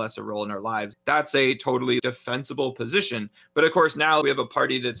smaller, have less a role in our lives. That's a totally defensible position. But of course, now we have a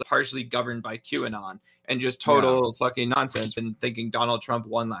party that's partially governed by QAnon and just Yeah. total fucking nonsense and thinking Donald Trump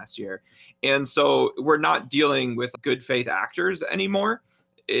won last year. And so we're not dealing with good faith actors anymore,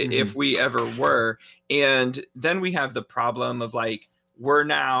 if Mhm. we ever were. And then we have the problem of like, we're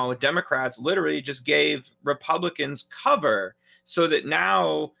now Democrats literally just gave Republicans cover so that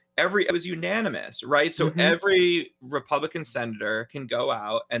now it was unanimous, right? So Mhm. every Republican senator can go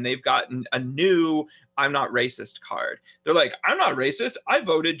out and they've gotten a new I'm not racist card. They're like, I'm not racist. I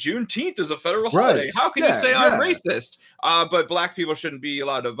voted Juneteenth as a federal Right. holiday. How can you Yeah, say I'm yeah. racist? But Black people shouldn't be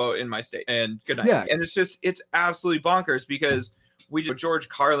allowed to vote in my state. And good night. Yeah. And it's absolutely bonkers because We did George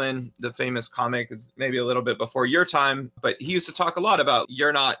Carlin, the famous comic, is maybe a little bit before your time, but he used to talk a lot about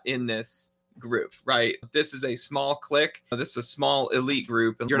you're not in this group, right? This is a small clique. This is a small elite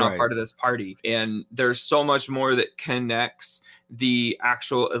group, and you're not part of this party. And there's so much more that connects the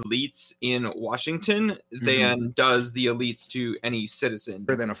actual elites in Washington than does the elites to any citizen.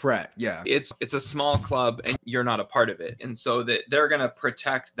 Better than a frat, yeah. It's a small club, and you're not a part of it. And so that they're going to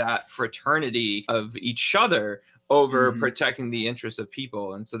protect that fraternity of each other over protecting the interests of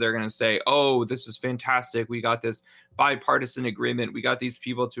people. And so they're going to say, oh, this is fantastic. We got this bipartisan agreement. We got these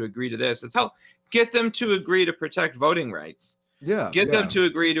people to agree to this. It's how get them to agree to protect voting rights. Get them to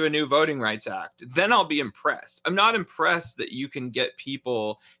agree to a new Voting Rights Act. Then I'll be impressed. I'm not impressed that you can get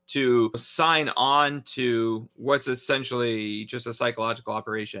people to sign on to what's essentially just a psychological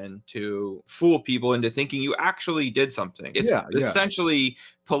operation to fool people into thinking you actually did something. It's essentially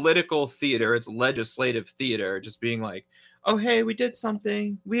political theater. It's legislative theater, just being like, oh, hey, we did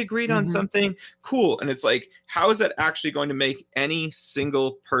something. We agreed on something. Cool. And it's like, how is that actually going to make any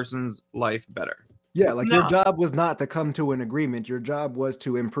single person's life better? Yeah, like your job was not to come to an agreement. Your job was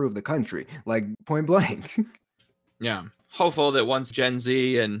to improve the country, like point blank. Yeah. Hopeful that once Gen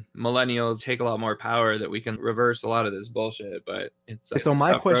Z and millennials take a lot more power that we can reverse a lot of this bullshit. But it's so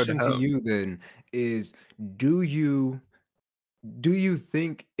my question to you then is, do you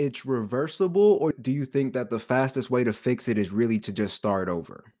think it's reversible, or do you think that the fastest way to fix it is really to just start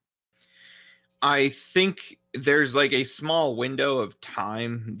over? I think there's like a small window of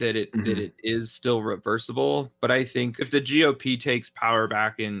time that it is still reversible, but I think if the GOP takes power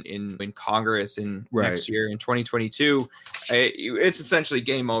back in Congress in next year in 2022, it's essentially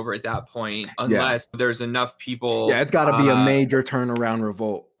game over at that point, unless there's enough people. Yeah, it's got to be a major turnaround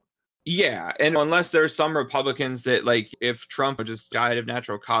revolt. Yeah, and unless there's some Republicans that, like, if Trump just died of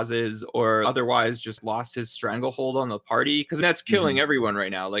natural causes or otherwise just lost his stranglehold on the party, because that's killing everyone right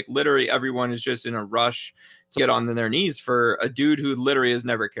now. Like, literally everyone is just in a rush to get on their knees for a dude who literally has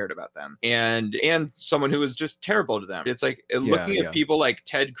never cared about them, and someone who is just terrible to them. It's like looking at people like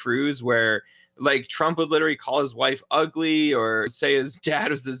Ted Cruz, where like Trump would literally call his wife ugly or say his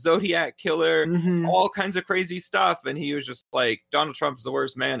dad was the Zodiac killer, all kinds of crazy stuff. And he was just like, Donald Trump's the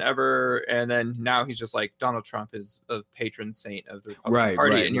worst man ever. And then now he's just like, Donald Trump is a patron saint of the Republican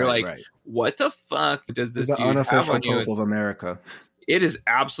Party. And you're like, what the fuck does this dude have on you? Of America. It is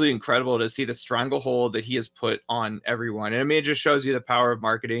absolutely incredible to see the stranglehold that he has put on everyone. And I mean, it just shows you the power of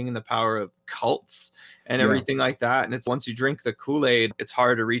marketing and the power of cults and everything like that. And it's once you drink the Kool-Aid, it's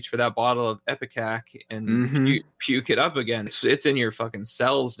hard to reach for that bottle of Epicac and puke it up again. It's in your fucking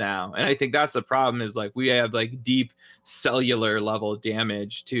cells now. And I think that's the problem, is like we have like deep cellular level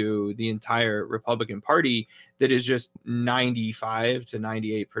damage to the entire Republican Party that is just 95 to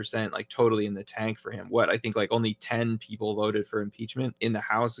 98% like totally in the tank for him. I think like only 10 people voted for impeachment in the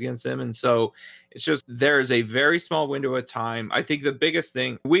House against him. And so it's just, there is a very small window of time. I think the biggest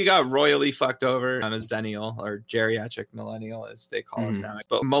thing, we got royally fucked over. I'm a Zennial, or geriatric millennial as they call us now.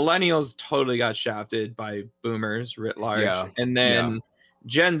 But millennials totally got shafted by boomers writ large. And then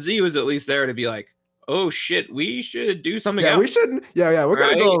Gen Z was at least there to be like, oh shit, we should do something else. We shouldn't. We're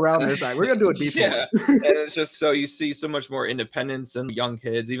gonna go around this side. We're gonna do a detour. And it's just so you see so much more independence in young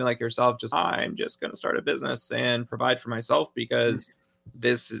kids, even like yourself, just I'm just gonna start a business and provide for myself because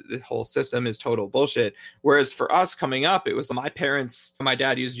the whole system is total bullshit. Whereas for us coming up, it was my parents, my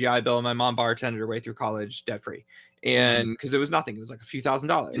dad used GI Bill, and my mom bartended her way through college debt free. And because it was nothing, it was like a few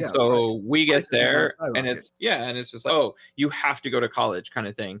 $1,000s. So we get there and it's just like, oh, you have to go to college kind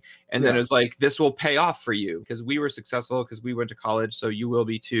of thing. And then it's like, this will pay off for you because we were successful because we went to college. So you will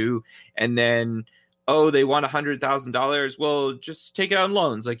be too. And then, oh, they want $100,000. Well, just take it out in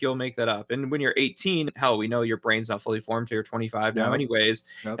loans. Like you'll make that up. And when you're 18, hell, we know your brain's not fully formed till you're 25 now anyways.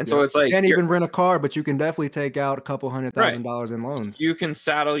 And so it's like, you can't even rent a car, but you can definitely take out a couple $100,000 in loans. You can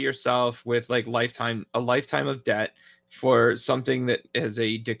saddle yourself with like a lifetime of debt for something that has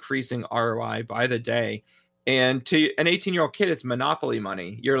a decreasing ROI by the day. And to an 18-year-old kid, it's monopoly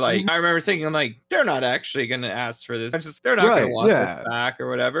money. You're like, I remember thinking, I'm like, they're not actually going to ask for this. They're not going to want this back or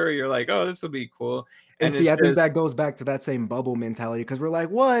whatever. You're like, oh, this will be cool. And see, I think that goes back to that same bubble mentality, because we're like,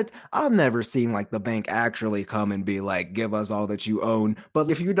 what? I've never seen like the bank actually come and be like, give us all that you own.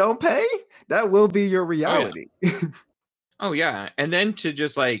 But if you don't pay, that will be your reality. Oh, yeah. And then to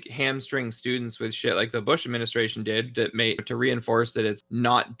just like hamstring students with shit like the Bush administration did to reinforce that it's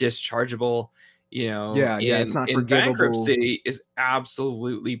not dischargeable. It's not forgivable. Bankruptcy is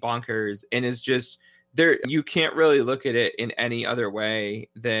absolutely bonkers, and is just there. You can't really look at it in any other way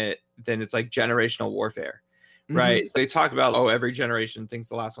than it's like generational warfare. right? They talk about, oh, every generation thinks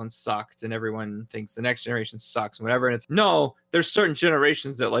the last one sucked and everyone thinks the next generation sucks and whatever. And it's no, there's certain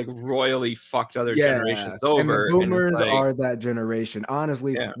generations that like royally fucked other generations And the over. And it's boomers like, are that generation.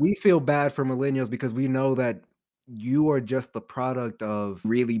 Honestly, yeah, we feel bad for millennials because we know that you are just the product of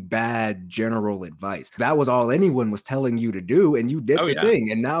really bad general advice. That was all anyone was telling you to do, and you did oh the yeah,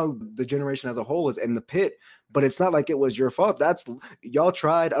 thing. And now the generation as a whole is in the pit. But it's not like it was your fault. That's y'all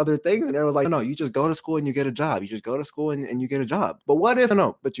tried other things, and it was like, no, you just go to school and you get a job. You just go to school and you get a job. But what if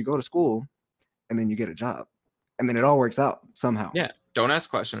no? But you go to school and then you get a job, and then it all works out somehow. yeah. Don't ask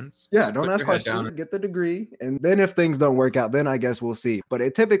questions. Yeah, don't Put ask your head questions. down. Get the degree, and then if things don't work out, then I guess we'll see. But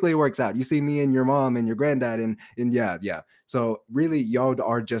it typically works out. You see me and your mom and your granddad, and yeah. So really, y'all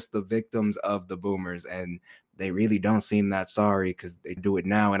are just the victims of the boomers, and they really don't seem that sorry because they do it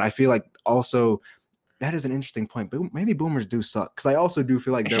now. And I feel like also that is an interesting point. But maybe boomers do suck because I also do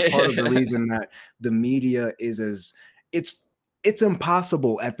feel like they're part of the reason that the media is as it's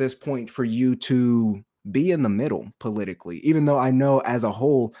impossible at this point for you to be in the middle politically, even though I know as a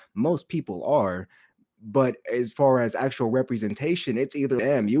whole most people are. But as far as actual representation, it's either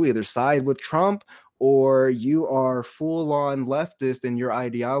them. You either side with Trump or you are full on leftist and your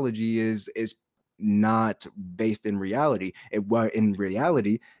ideology is not based in reality. In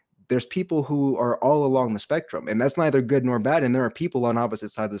reality, there's people who are all along the spectrum, and that's neither good nor bad. And there are people on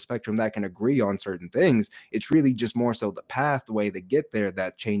opposite sides of the spectrum that can agree on certain things. It's really just more so the pathway to get there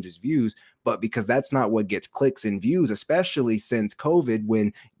that changes views. But because that's not what gets clicks and views, especially since COVID,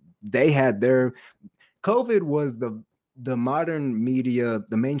 when they had their COVID was the modern media,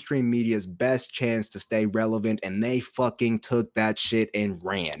 the mainstream media's best chance to stay relevant, and they fucking took that shit and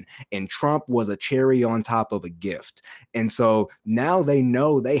ran. And Trump was a cherry on top of a gift. And so now they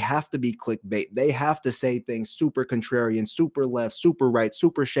know they have to be clickbait. They have to say things super contrarian, super left, super right,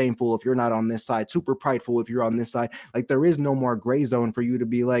 super shameful if you're not on this side, super prideful if you're on this side. Like there is no more gray zone for you to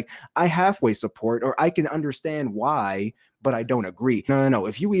be like, I halfway support, or I can understand why, but I don't agree. No.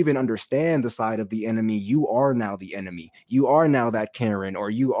 If you even understand the side of the enemy, you are now the enemy. You are now that Karen,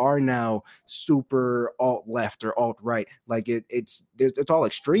 or you are now super alt left or alt right. Like it's all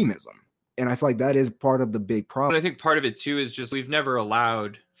extremism. And I feel like that is part of the big problem. But I think part of it too is just we've never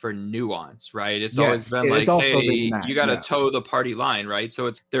allowed for nuance, right? It's always Yes, been it's like, also hey, been that, you got to yeah. toe the party line, right?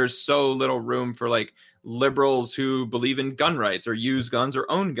 So there's so little room for like liberals who believe in gun rights or use guns or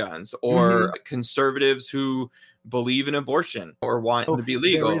own guns, or conservatives who believe in abortion or want to be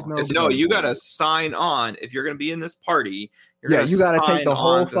There is legal. no It's no, middle you got to ground. sign on if you're going to be in this party. You're Yeah, going to you got to take sign the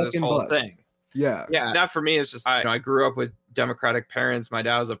whole on to this fucking whole bus. thing. Yeah. That for me is just, I grew up with Democratic parents. My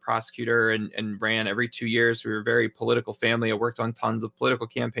dad was a prosecutor and ran every 2 years. We were a very political family. I worked on tons of political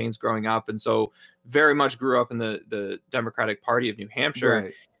campaigns growing up. And so very much grew up in the Democratic Party of New Hampshire.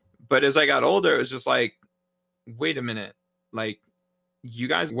 Right. But as I got older, it was just like, wait a minute, like, you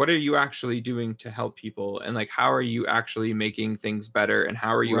guys, what are you actually doing to help people? And like, how are you actually making things better? And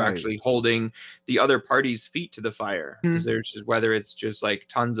how are you actually holding the other party's feet to the fire? Because there's just, whether it's just like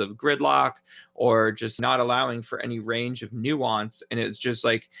tons of gridlock or just not allowing for any range of nuance. And it's just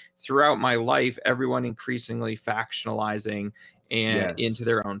like throughout my life, everyone increasingly factionalizing and into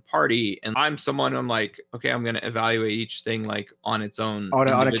their own party. And I'm someone, I'm like, okay, I'm going to evaluate each thing like on its own on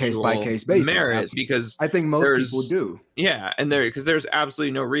a case-by-case basis merit, because I think most people do. Yeah, and because there's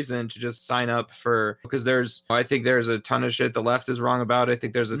absolutely no reason to just sign up for, because I think there's a ton of shit the left is wrong about. I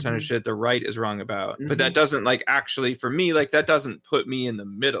think there's a ton of shit the right is wrong about. But that doesn't like actually, for me, like that doesn't put me in the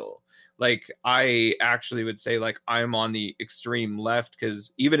middle. Like I actually would say like I'm on the extreme left,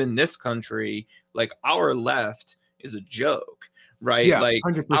 because even in this country, like our left is a joke. Right. Yeah, like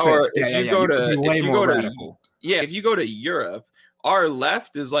 100%. If you go to Europe, our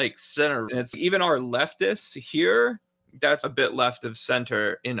left is like center. And it's even our leftists here, that's a bit left of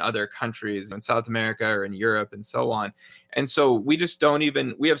center in other countries in South America or in Europe and so on. And so we just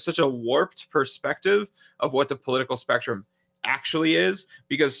we have such a warped perspective of what the political spectrum actually is,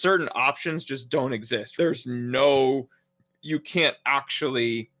 because certain options just don't exist. You can't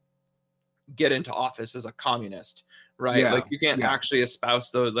actually get into office as a communist. Right. Like you can't actually espouse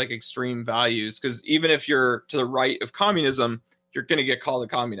those like extreme values, because even if you're to the right of communism, you're going to get called a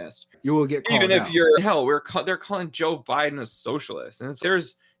communist. You will get called even if you're they're calling Joe Biden a socialist. And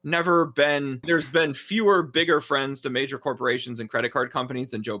there's been fewer bigger friends to major corporations and credit card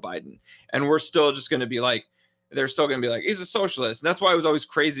companies than Joe Biden. And we're still just going to be like, they're still going to be like, he's a socialist. And that's why it was always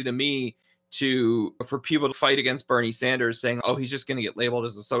crazy to me for people to fight against Bernie Sanders, saying, oh, he's just going to get labeled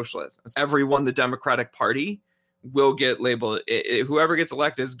as a socialist. Everyone, the Democratic Party will get labeled, whoever gets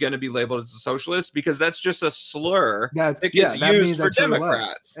elected is going to be labeled as a socialist, because that's just a slur that gets that means used for that you're left.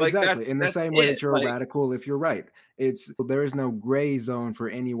 Democrats. Like Exactly. In the that's same way it. that you're a Like, radical if you're right. There is no gray zone for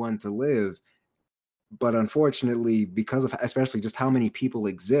anyone to live. But unfortunately, because of especially just how many people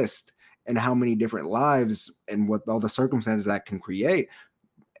exist and how many different lives and what all the circumstances that can create,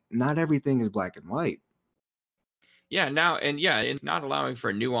 not everything is black and white. yeah, now, and not allowing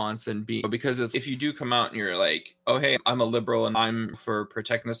for nuance and being, because if you do come out and you're like, oh, hey, I'm a liberal and I'm for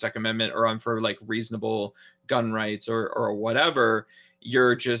protecting the Second Amendment, or I'm for like reasonable gun rights or whatever,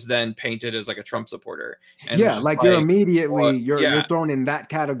 you're just then painted as like a Trump supporter. And yeah, like you're immediately you're yeah, thrown in that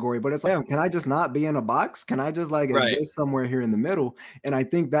category. But it's like, can I just not be in a box? Can I just like right. exist somewhere here in the middle? And I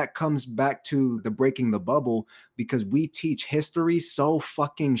think that comes back to the breaking the bubble, because we teach history so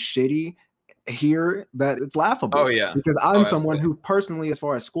fucking shitty here that it's laughable. Oh yeah. Because I'm someone Absolutely. who personally, as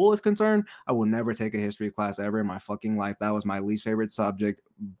far as school is concerned, I will never take a history class ever in my fucking life. That was my least favorite subject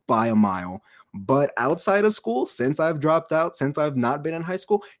by a mile. But outside of school, since I've dropped out, since I've not been in high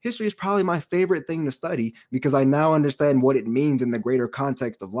school, history is probably my favorite thing to study, because I now understand what it means in the greater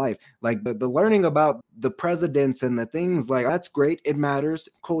context of life. Like the learning about the presidents and the things, like that's great. It matters.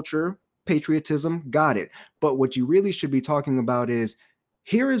 Culture, patriotism, got it. But what you really should be talking about is,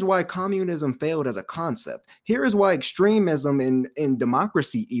 here is why communism failed as a concept. Here is why extremism in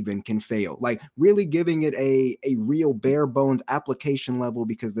democracy even can fail. Like really giving it a real bare bones application level,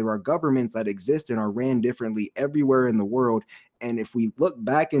 because there are governments that exist and are ran differently everywhere in the world. And if we look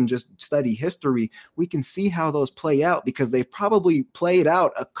back and just study history, we can see how those play out, because they've probably played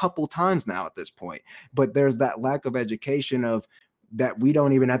out a couple times now at this point. But there's that lack of education of that we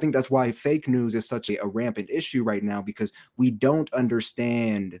don't even, I think that's why fake news is such a rampant issue right now, because we don't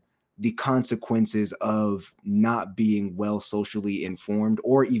understand the consequences of not being well socially informed,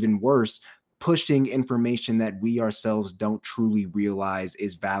 or even worse, pushing information that we ourselves don't truly realize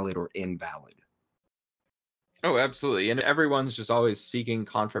is valid or invalid. Oh, absolutely. And everyone's just always seeking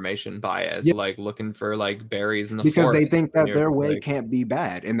confirmation bias, Yeah. like looking for like berries in the Because they forest. think And that you're their just way like, can't be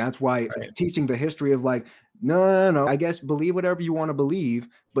bad. And that's why right. teaching the history of like, no, I guess believe whatever you want to believe,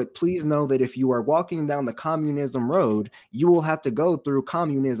 but please know that if you are walking down the communism road, you will have to go through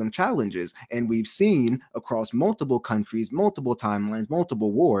communism challenges. And we've seen across multiple countries, multiple timelines,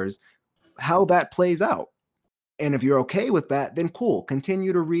 multiple wars, how that plays out. And if you're okay with that, then cool.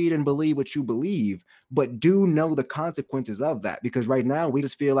 Continue to read and believe what you believe, but do know the consequences of that. Because right now we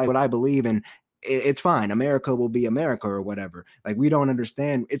just feel like what I believe in, it's fine. America will be America or whatever. Like we don't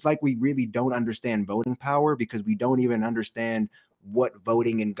understand. It's like we really don't understand voting power, because we don't even understand what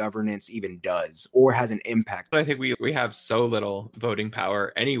voting and governance even does or has an impact. But I think we have so little voting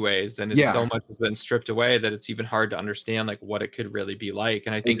power anyways, and it's so Yeah, much has been stripped away that it's even hard to understand like what it could really be like.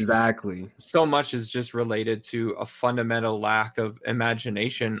 And I think exactly. so much is just related to a fundamental lack of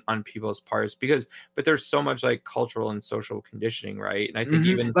imagination on people's parts, but there's so much like cultural and social conditioning, right? And I think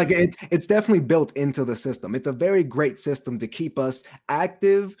even like it's definitely built into the system. It's a very great system to keep us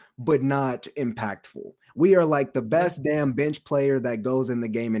active but not impactful. We are like the best damn bench player that goes in the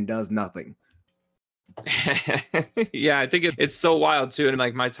game and does nothing. yeah, I think it's so wild too. And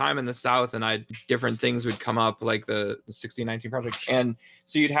like my time in the South, and different things would come up, like the 1619 Project. And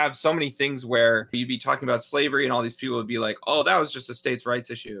so you'd have so many things where you'd be talking about slavery, and all these people would be like, oh, that was just a states' rights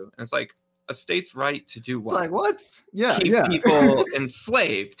issue. And it's like, a state's right to do what? It's like, what? Yeah, keep yeah. people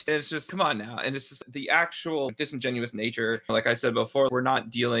enslaved. And it's just, come on now. And it's just the actual disingenuous nature. Like I said before, we're not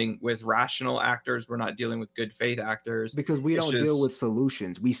dealing with rational actors. We're not dealing with good faith actors. Because we don't deal with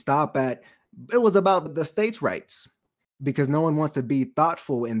solutions. We stop at, it was about the states' rights, because no one wants to be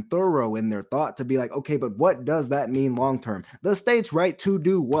thoughtful and thorough in their thought to be like, okay, but what does that mean long term? The state's right to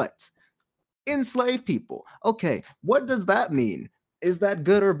do what? Enslave people. Okay, what does that mean? Is that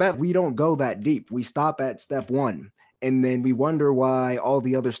good or bad? We don't go that deep. We stop at step one, and then we wonder why all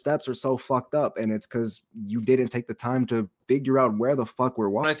the other steps are so fucked up. And it's because you didn't take the time to figure out where the fuck we're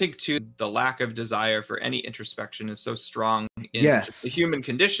walking. I think too, the lack of desire for any introspection is so strong in yes. the human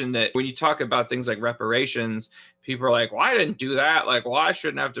condition that when you talk about things like reparations, people are like, well, I didn't do that. Like, well, I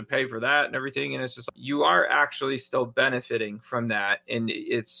shouldn't have to pay for that and everything. And it's just, you are actually still benefiting from that. And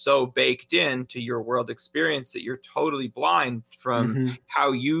it's so baked into your world experience that you're totally blind from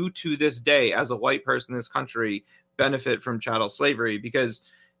how you, to this day, as a white person in this country, benefit from chattel slavery, because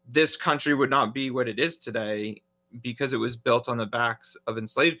this country would not be what it is today because it was built on the backs of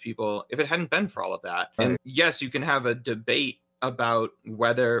enslaved people if it hadn't been for all of that. Right. And yes, you can have a debate about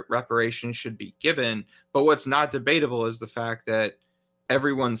whether reparations should be given, but what's not debatable is the fact that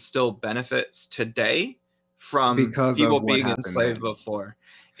everyone still benefits today from people being enslaved before.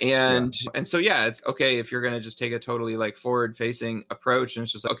 And so yeah, it's okay if you're going to just take a totally like forward facing approach, and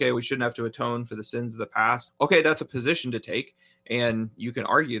it's just okay, we shouldn't have to atone for the sins of the past. Okay, that's a position to take, and you can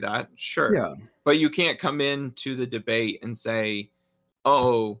argue that, sure. Yeah. But you can't come into the debate and say,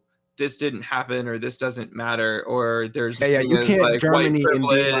 oh, this didn't happen, or this doesn't matter, or there's You can't like white Germany and be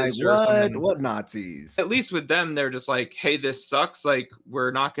like, privilege or something. what Nazis? At least with them, they're just like, hey, this sucks. Like,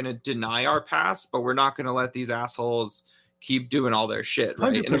 we're not going to deny our past, but we're not going to let these assholes keep doing all their shit,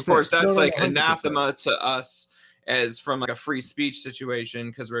 right? 100%. And of course, that's like 100%. anathema to us as from like a free speech situation,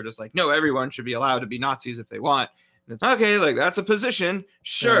 because we're just like, no, everyone should be allowed to be Nazis if they want. And it's okay, like that's a position,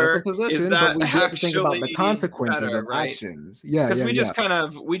 sure. That's a position, is that but we have to actually think about the consequences better, of right? actions? Yeah, because yeah,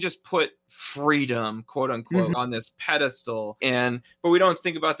 we just put freedom, quote unquote, Mhm. on this pedestal, but we don't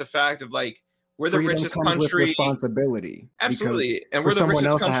think about the fact of like we're the Freedom richest comes with country. responsibility. Because Absolutely, and for we're the someone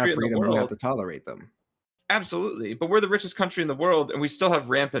richest else to have country in the freedom, you have world. to tolerate them. Absolutely. But we're the richest country in the world, and we still have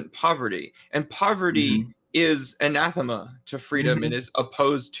rampant poverty. And poverty Mhm. is anathema to freedom Mhm. and is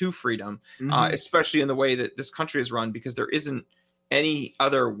opposed to freedom, Mhm. especially in the way that this country is run, because there isn't any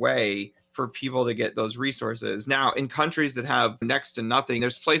other way for people to get those resources. Now, in countries that have next to nothing,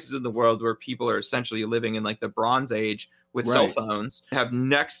 there's places in the world where people are essentially living in like the Bronze Age with cell Right. phones, have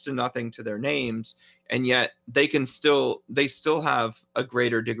next to nothing to their names, and yet they still have a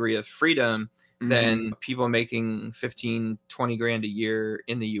greater degree of freedom than Mhm. people making 15, 20 grand a year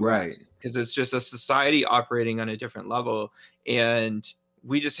in the Right. US, because it's just a society operating on a different level, and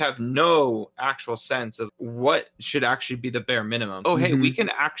we just have no actual sense of what should actually be the bare minimum. Oh, hey, we Mhm. can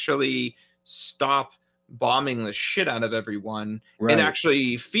actually stop bombing the shit out of everyone and Right.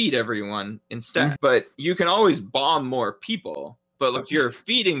 actually feed everyone instead. Mhm. But you can always bomb more people. But if you're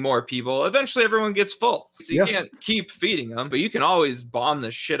feeding more people, eventually everyone gets full. So you Yeah. can't keep feeding them, but you can always bomb the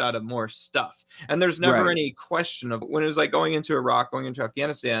shit out of more stuff. And there's never Right. any question of when it was like going into Iraq, going into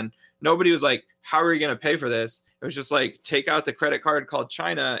Afghanistan, nobody was like, how are you going to pay for this? It was just like, take out the credit card called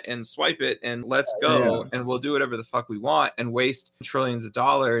China and swipe it and let's go. Yeah. And we'll do whatever the fuck we want and waste trillions of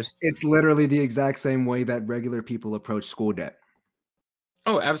dollars. It's literally the exact same way that regular people approach school debt.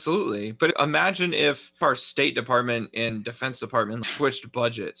 Oh, absolutely. But imagine if our State Department and Defense Department switched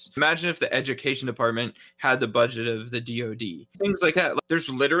budgets. Imagine if the Education Department had the budget of the DoD. Things like that. Like, there's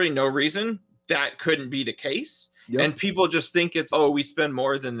literally no reason that couldn't be the case. Yep. And people just think it's, oh, we spend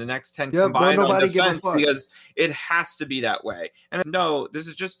more than the next 10 Yep, combined don't on nobody give a defense fuck. because it has to be that way. And no, this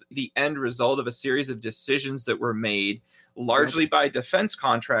is just the end result of a series of decisions that were made largely by defense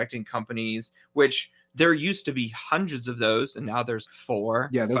contracting companies, which there used to be hundreds of those, and now there's 4.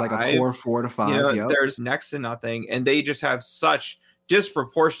 Yeah, there's like a 5. core 4 to 5. Yep. There's next to nothing, and they just have such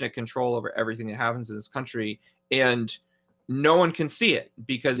disproportionate control over everything that happens in this country, and no one can see it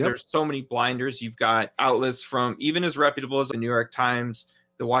because Yep. there's so many blinders. You've got outlets from even as reputable as the New York Times,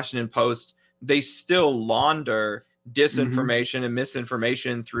 the Washington Post, they still launder disinformation and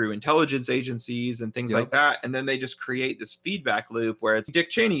misinformation through intelligence agencies and things like that. And then they just create this feedback loop where it's Dick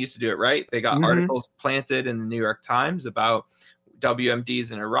Cheney used to do it, right? They got articles planted in the New York Times about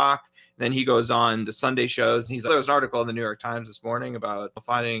WMDs in Iraq. Then he goes on the Sunday shows and he's like, there was an article in the New York Times this morning about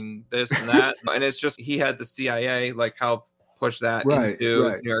finding this and that. And it's just, he had the CIA like help push that into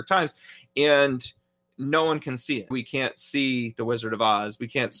the New York Times. And no one can see it. We can't see the Wizard of Oz. We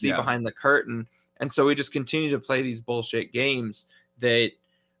can't see behind the curtain. And so we just continue to play these bullshit games that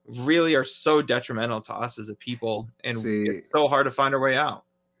really are so detrimental to us as a people. And it's so hard to find our way out.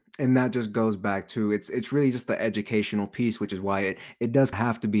 And that just goes back to it's really just the educational piece, which is why it does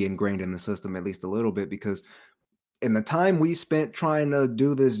have to be ingrained in the system at least a little bit, because in the time we spent trying to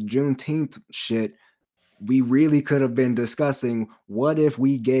do this Juneteenth shit, we really could have been discussing what if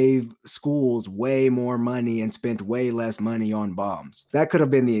we gave schools way more money and spent way less money on bombs. That could have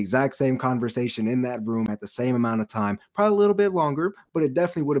been the exact same conversation in that room at the same amount of time, probably a little bit longer, but it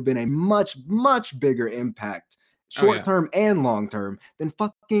definitely would have been a much, much bigger impact, short term and long term, than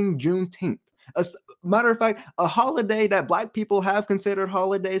fucking Juneteenth. Matter of fact, a holiday that Black people have considered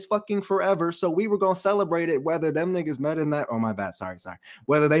holidays fucking forever. So we were going to celebrate it whether them niggas met in that, oh my bad, sorry,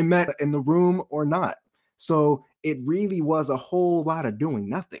 whether they met in the room or not. So it really was a whole lot of doing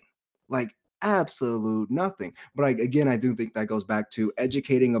nothing, like absolute nothing. But again, I do think that goes back to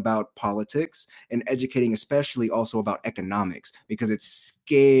educating about politics and educating especially also about economics, because it's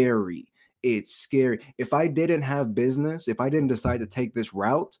scary. It's scary. If I didn't have business, if I didn't decide to take this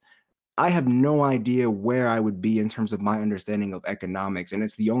route, I have no idea where I would be in terms of my understanding of economics. And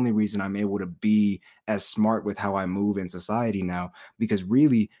it's the only reason I'm able to be as smart with how I move in society now, because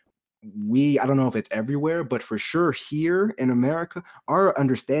really, I don't know if it's everywhere, but for sure here in America, our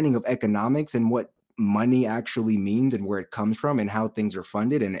understanding of economics and what money actually means and where it comes from and how things are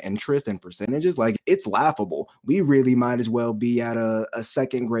funded and interest and percentages, like it's laughable. We really might as well be at a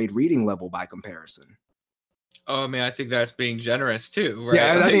second grade reading level by comparison. Oh, man, I think that's being generous too, right?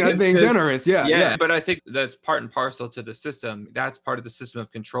 Yeah, I think that's being generous. Yeah. But I think that's part and parcel to the system. That's part of the system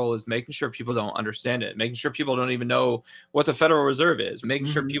of control, is making sure people don't understand it, making sure people don't even know what the Federal Reserve is, making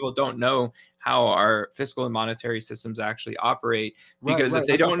sure people don't know how our fiscal and monetary systems actually operate. Because if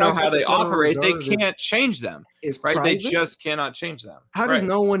they don't know how they operate, they can't change them. Right? They just cannot change them. How does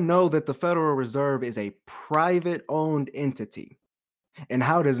no one know that the Federal Reserve is a private-owned entity? And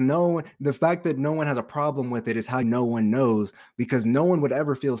how does the fact that no one has a problem with it is how no one knows, because no one would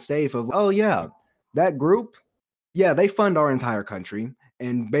ever feel safe of, oh yeah, that group, yeah, they fund our entire country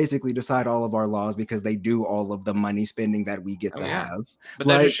and basically decide all of our laws because they do all of the money spending that we get to have. But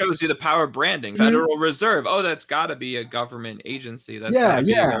that just shows you the power of branding. Federal Reserve. Oh, that's got to be a government agency. That's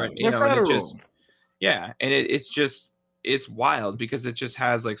federal. It's wild because it just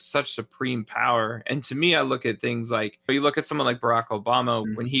has like such supreme power. And to me, I look at things like, you look at someone like Barack Obama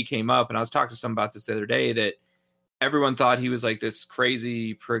when he came up, and I was talking to someone about this the other day, that everyone thought he was like this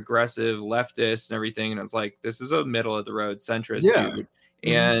crazy progressive leftist and everything. And it's like, this is a middle of the road centrist dude.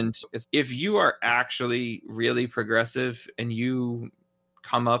 And if you are actually really progressive and you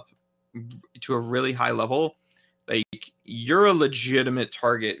come up to a really high level, like, you're a legitimate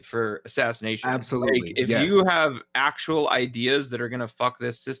target for assassination. Absolutely. Like, if you have actual ideas that are going to fuck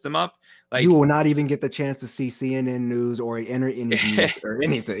this system up, like, you will not even get the chance to see CNN news or enter interviews or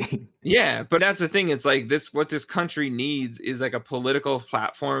anything. Yeah, but that's the thing. It's like what this country needs is like a political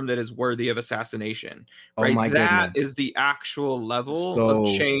platform that is worthy of assassination. Right? Oh my that goodness. is the actual level of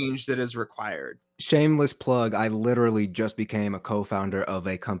change that is required. Shameless plug. I literally just became a co-founder of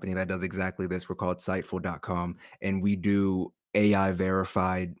a company that does exactly this. We're called Sightful.com, and we do AI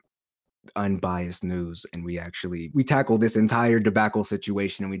verified, unbiased news. And we tackle this entire debacle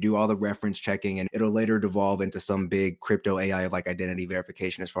situation, and we do all the reference checking, and it'll later devolve into some big crypto AI of like identity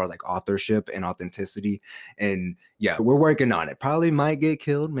verification as far as like authorship and authenticity. And yeah, we're working on it. Probably might get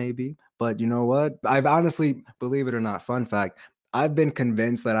killed, maybe, but you know what? I've honestly, believe it or not, fun fact, I've been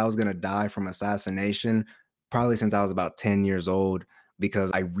convinced that I was going to die from assassination probably since I was about 10 years old, because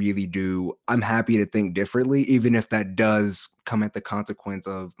I'm happy to think differently, even if that does come at the consequence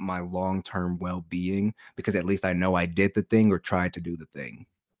of my long-term well-being, because at least I know I did the thing or tried to do the thing.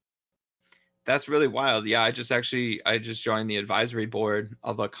 That's really wild. Yeah, I just joined the advisory board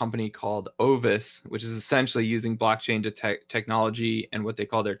of a company called Ovis, which is essentially using blockchain technology and what they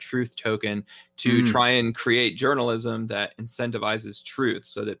call their truth token to try and create journalism that incentivizes truth,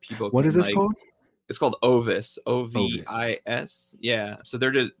 so that people What is this called? It's called Ovis, Ovis. Yeah. So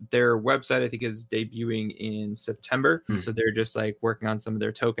their website, I think, is debuting in September. So they're just like working on some of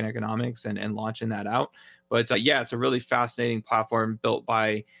their token economics and launching that out. But it's a really fascinating platform built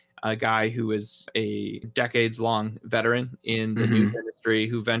by a guy who is a decades-long veteran in the news industry,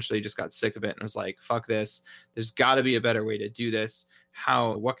 who eventually just got sick of it and was like, fuck this. There's got to be a better way to do this.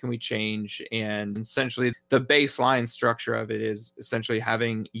 What can we change? And essentially the baseline structure of it is essentially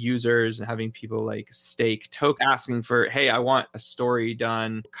having users and having people like stake token, asking for, hey, I want a story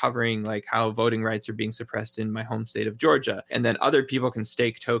done covering like how voting rights are being suppressed in my home state of Georgia. And then other people can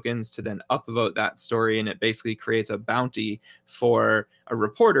stake tokens to then upvote that story. And it basically creates a bounty for a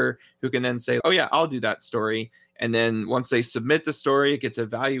reporter who can then say, oh yeah, I'll do that story. And then once they submit the story, it gets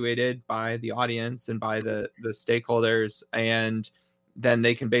evaluated by the audience and by the stakeholders, and then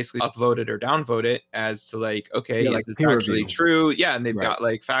they can basically upvote it or downvote it as to like, okay, is this actually true? Yeah. And they've got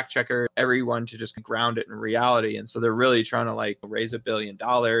like fact checker, everyone to just ground it in reality. And so they're really trying to like raise $1 billion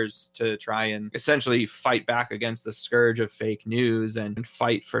to try and essentially fight back against the scourge of fake news and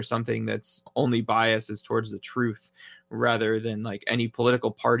fight for something that's only biases towards the truth, rather than like any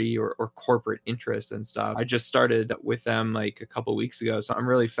political party or corporate interest and stuff. I just started with them like a couple weeks ago. So I'm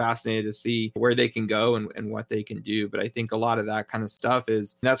really fascinated to see where they can go and what they can do. But I think a lot of that kind of stuff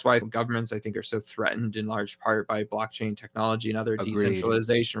that's why governments, I think, are so threatened in large part by blockchain technology and other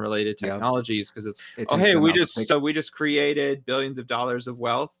decentralization related technologies. Because it's hey, we just created billions of dollars of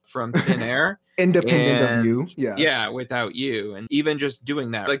wealth from thin air. Independent of you. Yeah, without you. And even just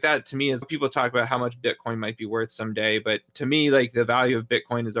doing that, like, that to me is, people talk about how much Bitcoin might be worth someday, but to me, like, the value of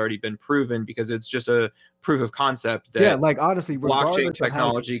Bitcoin has already been proven, because it's just a proof of concept that like, honestly, blockchain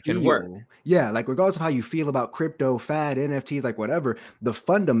technology can work. Like, regardless of how you feel about crypto, fad, NFTs, like whatever, the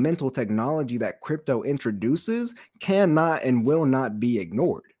fundamental technology that crypto introduces cannot and will not be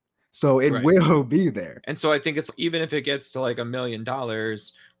ignored. So it will be there. And so I think it's, even if it gets to like $1 million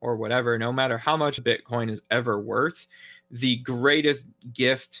or whatever, no matter how much Bitcoin is ever worth, the greatest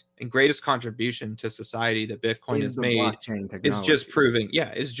gift and greatest contribution to society that Bitcoin Is has the made blockchain is just technology. proving,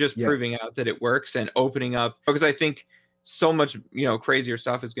 proving Yes. out that it works and opening up, because I think so much, crazier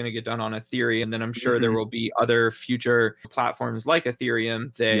stuff is going to get done on Ethereum. And then I'm sure there Mhm. will be other future platforms like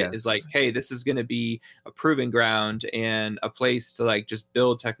Ethereum that is Yes. like, hey, this is going to be a proving ground and a place to like just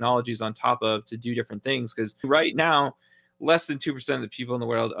build technologies on top of to do different things. Because right now, less than 2% of the people in the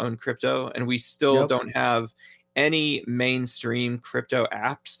world own crypto, and we still Yep. don't have any mainstream crypto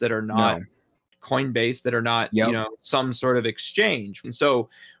apps that are not No. Coinbase, that are not, Yep. some sort of exchange. And so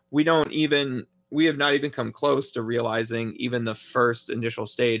we have not even come close to realizing even the first initial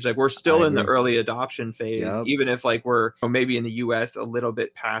stage. Like we're I still in the agree. early adoption phase, Yep. even if like we're maybe in the US a little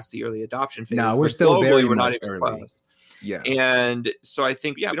bit past the early adoption No, phase, we're but still globally very we're not much even early. close. Yeah. And so I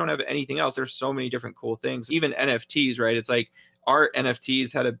think, we don't have anything else. There's so many different cool things, even NFTs, right? It's like our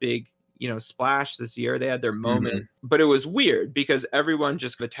NFTs had a big, splash this year. They had their moment, Mhm. but it was weird because everyone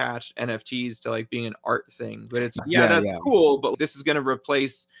just attached NFTs to like being an art thing. But it's, Yeah, that's yeah. cool, but this is going to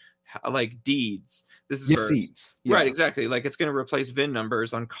replace like deeds. This is Receipts. right, Yeah. exactly. Like it's going to replace VIN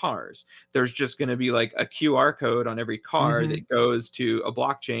numbers on cars. There's just going to be like a QR code on every car Mhm. that goes to a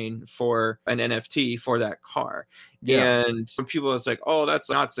blockchain for an NFT for that car. Yeah. And when people, it's like, oh, that's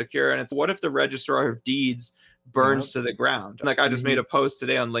not secure. And it's, what if the registrar of deeds burns Yep. to the ground? Like I just made Mhm. a post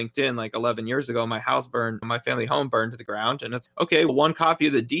today on LinkedIn, like 11 years ago, my house burned, my family home burned to the ground. And it's okay, well, one copy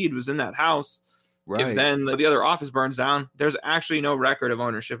of the deed was in that house. If Right. then the other office burns down, there's actually no record of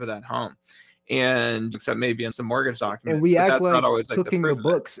ownership of that home. And except maybe in some mortgage And documents, we but act that's not like always like the cooking proof the of it.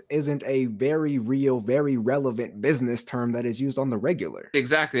 books isn't a very real, very relevant business term that is used on the regular.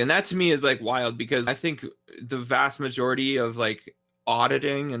 Exactly. And that to me is like wild, because I think the vast majority of like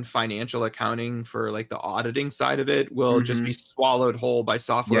auditing and financial accounting for like the auditing side of it will just be Mhm. swallowed whole by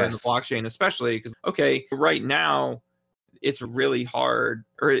software in the Yes. blockchain, especially because, okay, right now it's really hard,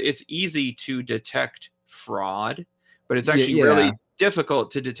 or it's easy to detect fraud, but it's Yeah, actually yeah. really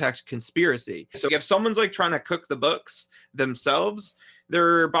difficult to detect conspiracy. So if someone's like trying to cook the books themselves,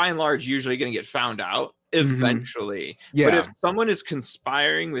 they're by and large usually going to get found out Mhm. eventually. But if Yeah. someone is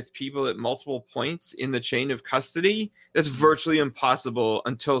conspiring with people at multiple points in the chain of custody, that's virtually impossible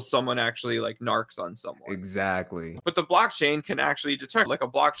until someone actually like narcs on someone. Exactly. But the blockchain can actually detect, like a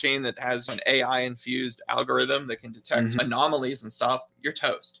blockchain that has an AI infused algorithm that can detect Mhm. anomalies and stuff, you're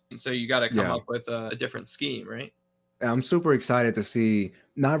toast. And so you got to come Yeah. up with a different scheme, right? I'm super excited to see,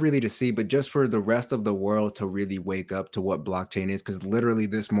 not really to see, but just for the rest of the world to really wake up to what blockchain is. Because literally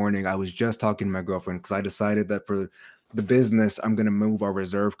this morning, I was just talking to my girlfriend because I decided that for the business, I'm going to move our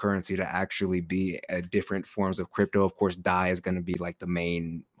reserve currency to actually be different forms of crypto. Of course, DAI is going to be like the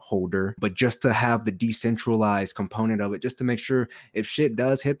main holder, but just to have the decentralized component of it, just to make sure if shit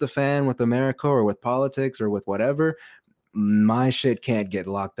does hit the fan with America or with politics or with whatever, my shit can't get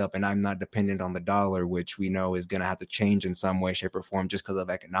locked up and I'm not dependent on the dollar, which we know is going to have to change in some way, shape, or form just because of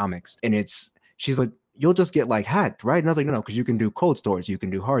economics. And she's like, you'll just get like hacked, right? And I was like, no, because you can do cold storage, you can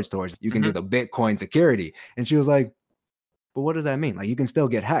do hard storage, you can do the Bitcoin security. And she was like, but what does that mean? Like, you can still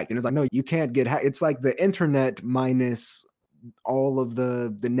get hacked. And it's like, no, you can't get hacked. It's like the internet minus all of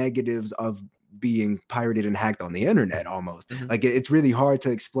the negatives of being pirated and hacked on the internet almost. Mm-hmm. Like, it's really hard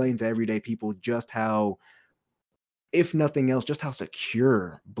to explain to everyday people just how, if nothing else, just how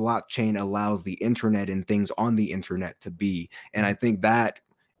secure blockchain allows the internet and things on the internet to be. And I think that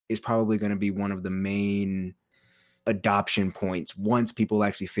is probably going to be one of the main adoption points once people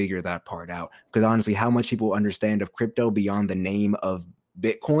actually figure that part out. Because honestly, how much people understand of crypto beyond the name of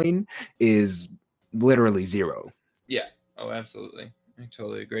Bitcoin is literally zero. Yeah. Oh, absolutely. I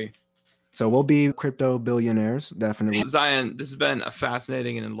totally agree. So we'll be crypto billionaires, definitely. Zion, this has been a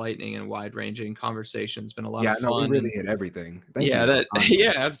fascinating and enlightening and wide-ranging conversation. It's been a lot Yeah, of no, we fun. really And hit everything. Thank yeah, you. that Honestly.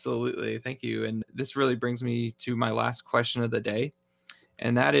 yeah, absolutely. Thank you. And this really brings me to my last question of the day.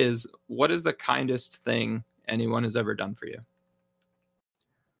 And that is, what is the kindest thing anyone has ever done for you?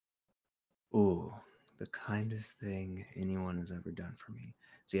 Ooh, the kindest thing anyone has ever done for me.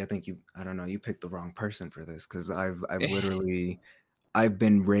 See, I think I don't know, you picked the wrong person for this because I've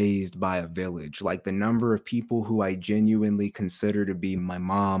been raised by a village. Like the number of people who I genuinely consider to be my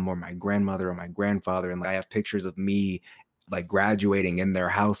mom or my grandmother or my grandfather, and like I have pictures of me like graduating in their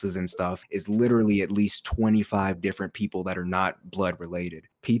houses and stuff, is literally at least 25 different people that are not blood related.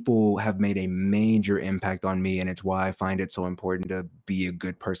 People have made a major impact on me, and it's why I find it so important to be a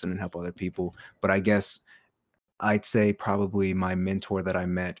good person and help other people. But I guess I'd say probably my mentor that I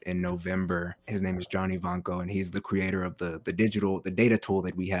met in November. His name is Johnny Vanko, and he's the creator of the data tool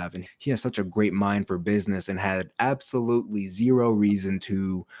that we have. And he has such a great mind for business and had absolutely zero reason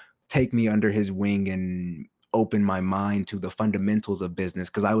to take me under his wing and opened my mind to the fundamentals of business.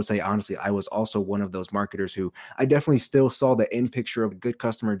 Because I would say, honestly, I was also one of those marketers who I definitely still saw the end picture of a good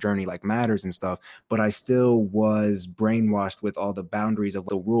customer journey like matters and stuff, but I still was brainwashed with all the boundaries of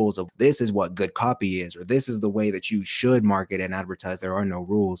the rules of this is what good copy is, or this is the way that you should market and advertise. There are no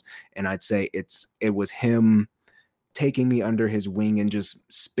rules. And I'd say it was him taking me under his wing and just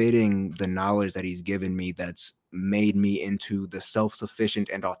spitting the knowledge that he's given me that's made me into the self-sufficient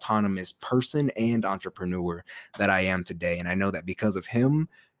and autonomous person and entrepreneur that I am today. And I know that because of him,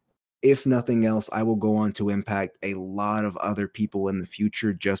 if nothing else, I will go on to impact a lot of other people in the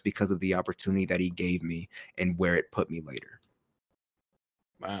future just because of the opportunity that he gave me and where it put me later.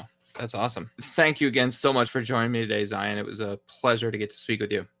 Wow, that's awesome. Thank you again so much for joining me today, Zion. It was a pleasure to get to speak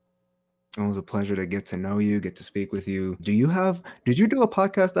with you. It was a pleasure to get to know you, get to speak with you. Did you do a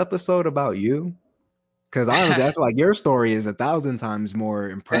podcast episode about you? Because honestly, I feel like your story is 1,000 times more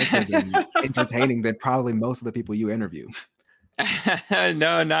impressive and entertaining than probably most of the people you interview.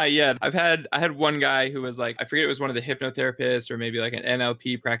 No, not yet. I had one guy who was like, I forget, it was one of the hypnotherapists or maybe like an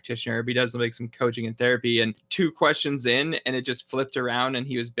NLP practitioner, but he does like some coaching and therapy, and 2 questions in and it just flipped around and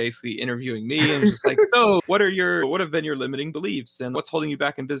he was basically interviewing me and just like, so what have been your limiting beliefs and what's holding you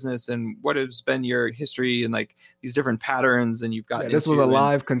back in business and what has been your history and like these different patterns and you've got this was a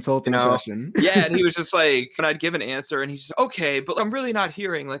live consulting session. Yeah, and he was just like, and I'd give an answer and he's just okay, but I'm really not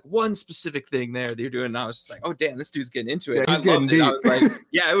hearing like one specific thing there that you're doing. And I was just like, oh damn, this dude's getting into it. Yeah, deep. I was like,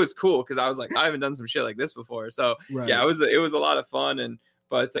 yeah, it was cool because I was like, I haven't done some shit like this before. So right. Yeah, it was a lot of fun.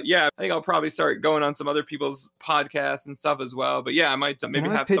 But yeah, I think I'll probably start going on some other people's podcasts and stuff as well. But yeah, I might maybe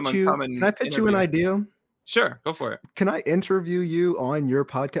have someone come and can I pitch you an idea? Sure, go for it. Can I interview you on your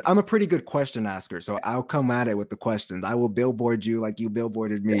podcast? I'm a pretty good question asker, so I'll come at it with the questions. I will billboard you like you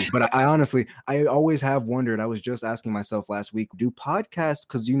billboarded me. But I honestly always have wondered. I was just asking myself last week, do podcasts,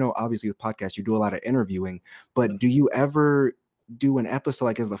 because obviously with podcasts, you do a lot of interviewing, but do you ever do an episode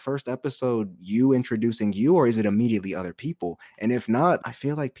like is the first episode you introducing you, or is it immediately other people? And if not, I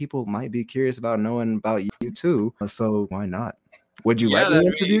feel like people might be curious about knowing about you too, so why not? Would you let me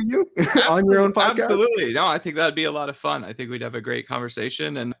interview you on your own podcast? Absolutely. No, I think that'd be a lot of fun. I think we'd have a great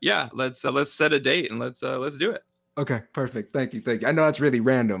conversation, and yeah, let's set a date and let's do it. Okay, perfect. Thank you. I know that's really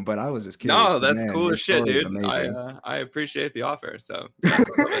random, but I was just curious. No, that's cool as shit, dude. I appreciate the offer. So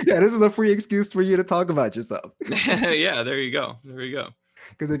yeah, this is a free excuse for you to talk about yourself. Yeah, there you go.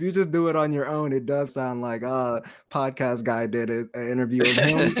 Because if you just do it on your own, it does sound like podcast guy did an interview with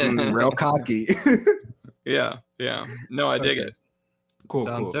him, real cocky. Yeah. No, I dig it. Cool.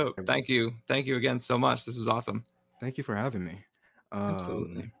 Sounds dope. Thank you again so much. This was awesome. Thank you for having me.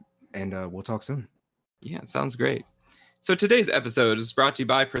 Absolutely. And we'll talk soon. Yeah, sounds great. So today's episode is brought to you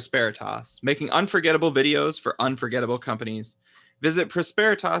by Prosperitas, making unforgettable videos for unforgettable companies. Visit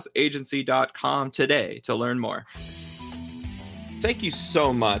prosperitasagency.com today to learn more. Thank you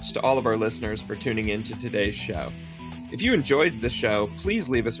so much to all of our listeners for tuning in to today's show. If you enjoyed the show, please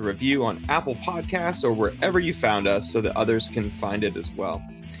leave us a review on Apple Podcasts or wherever you found us so that others can find it as well.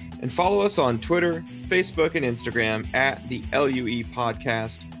 And follow us on Twitter, Facebook, and Instagram at the LUE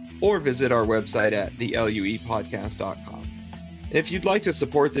Podcast, or visit our website at theluepodcast.com. And if you'd like to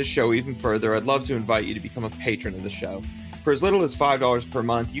support this show even further, I'd love to invite you to become a patron of the show. For as little as $5 per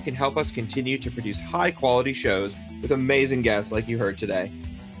month, you can help us continue to produce high-quality shows with amazing guests like you heard today.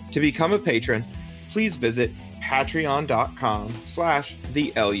 To become a patron, please visit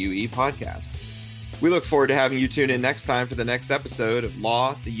patreon.com/theLUE Podcast. We look forward to having you tune in next time for the next episode of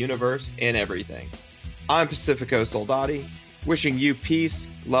Law, the Universe, and Everything. I'm Pacifico Soldati, wishing you peace,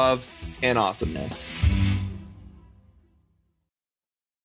 love, and awesomeness.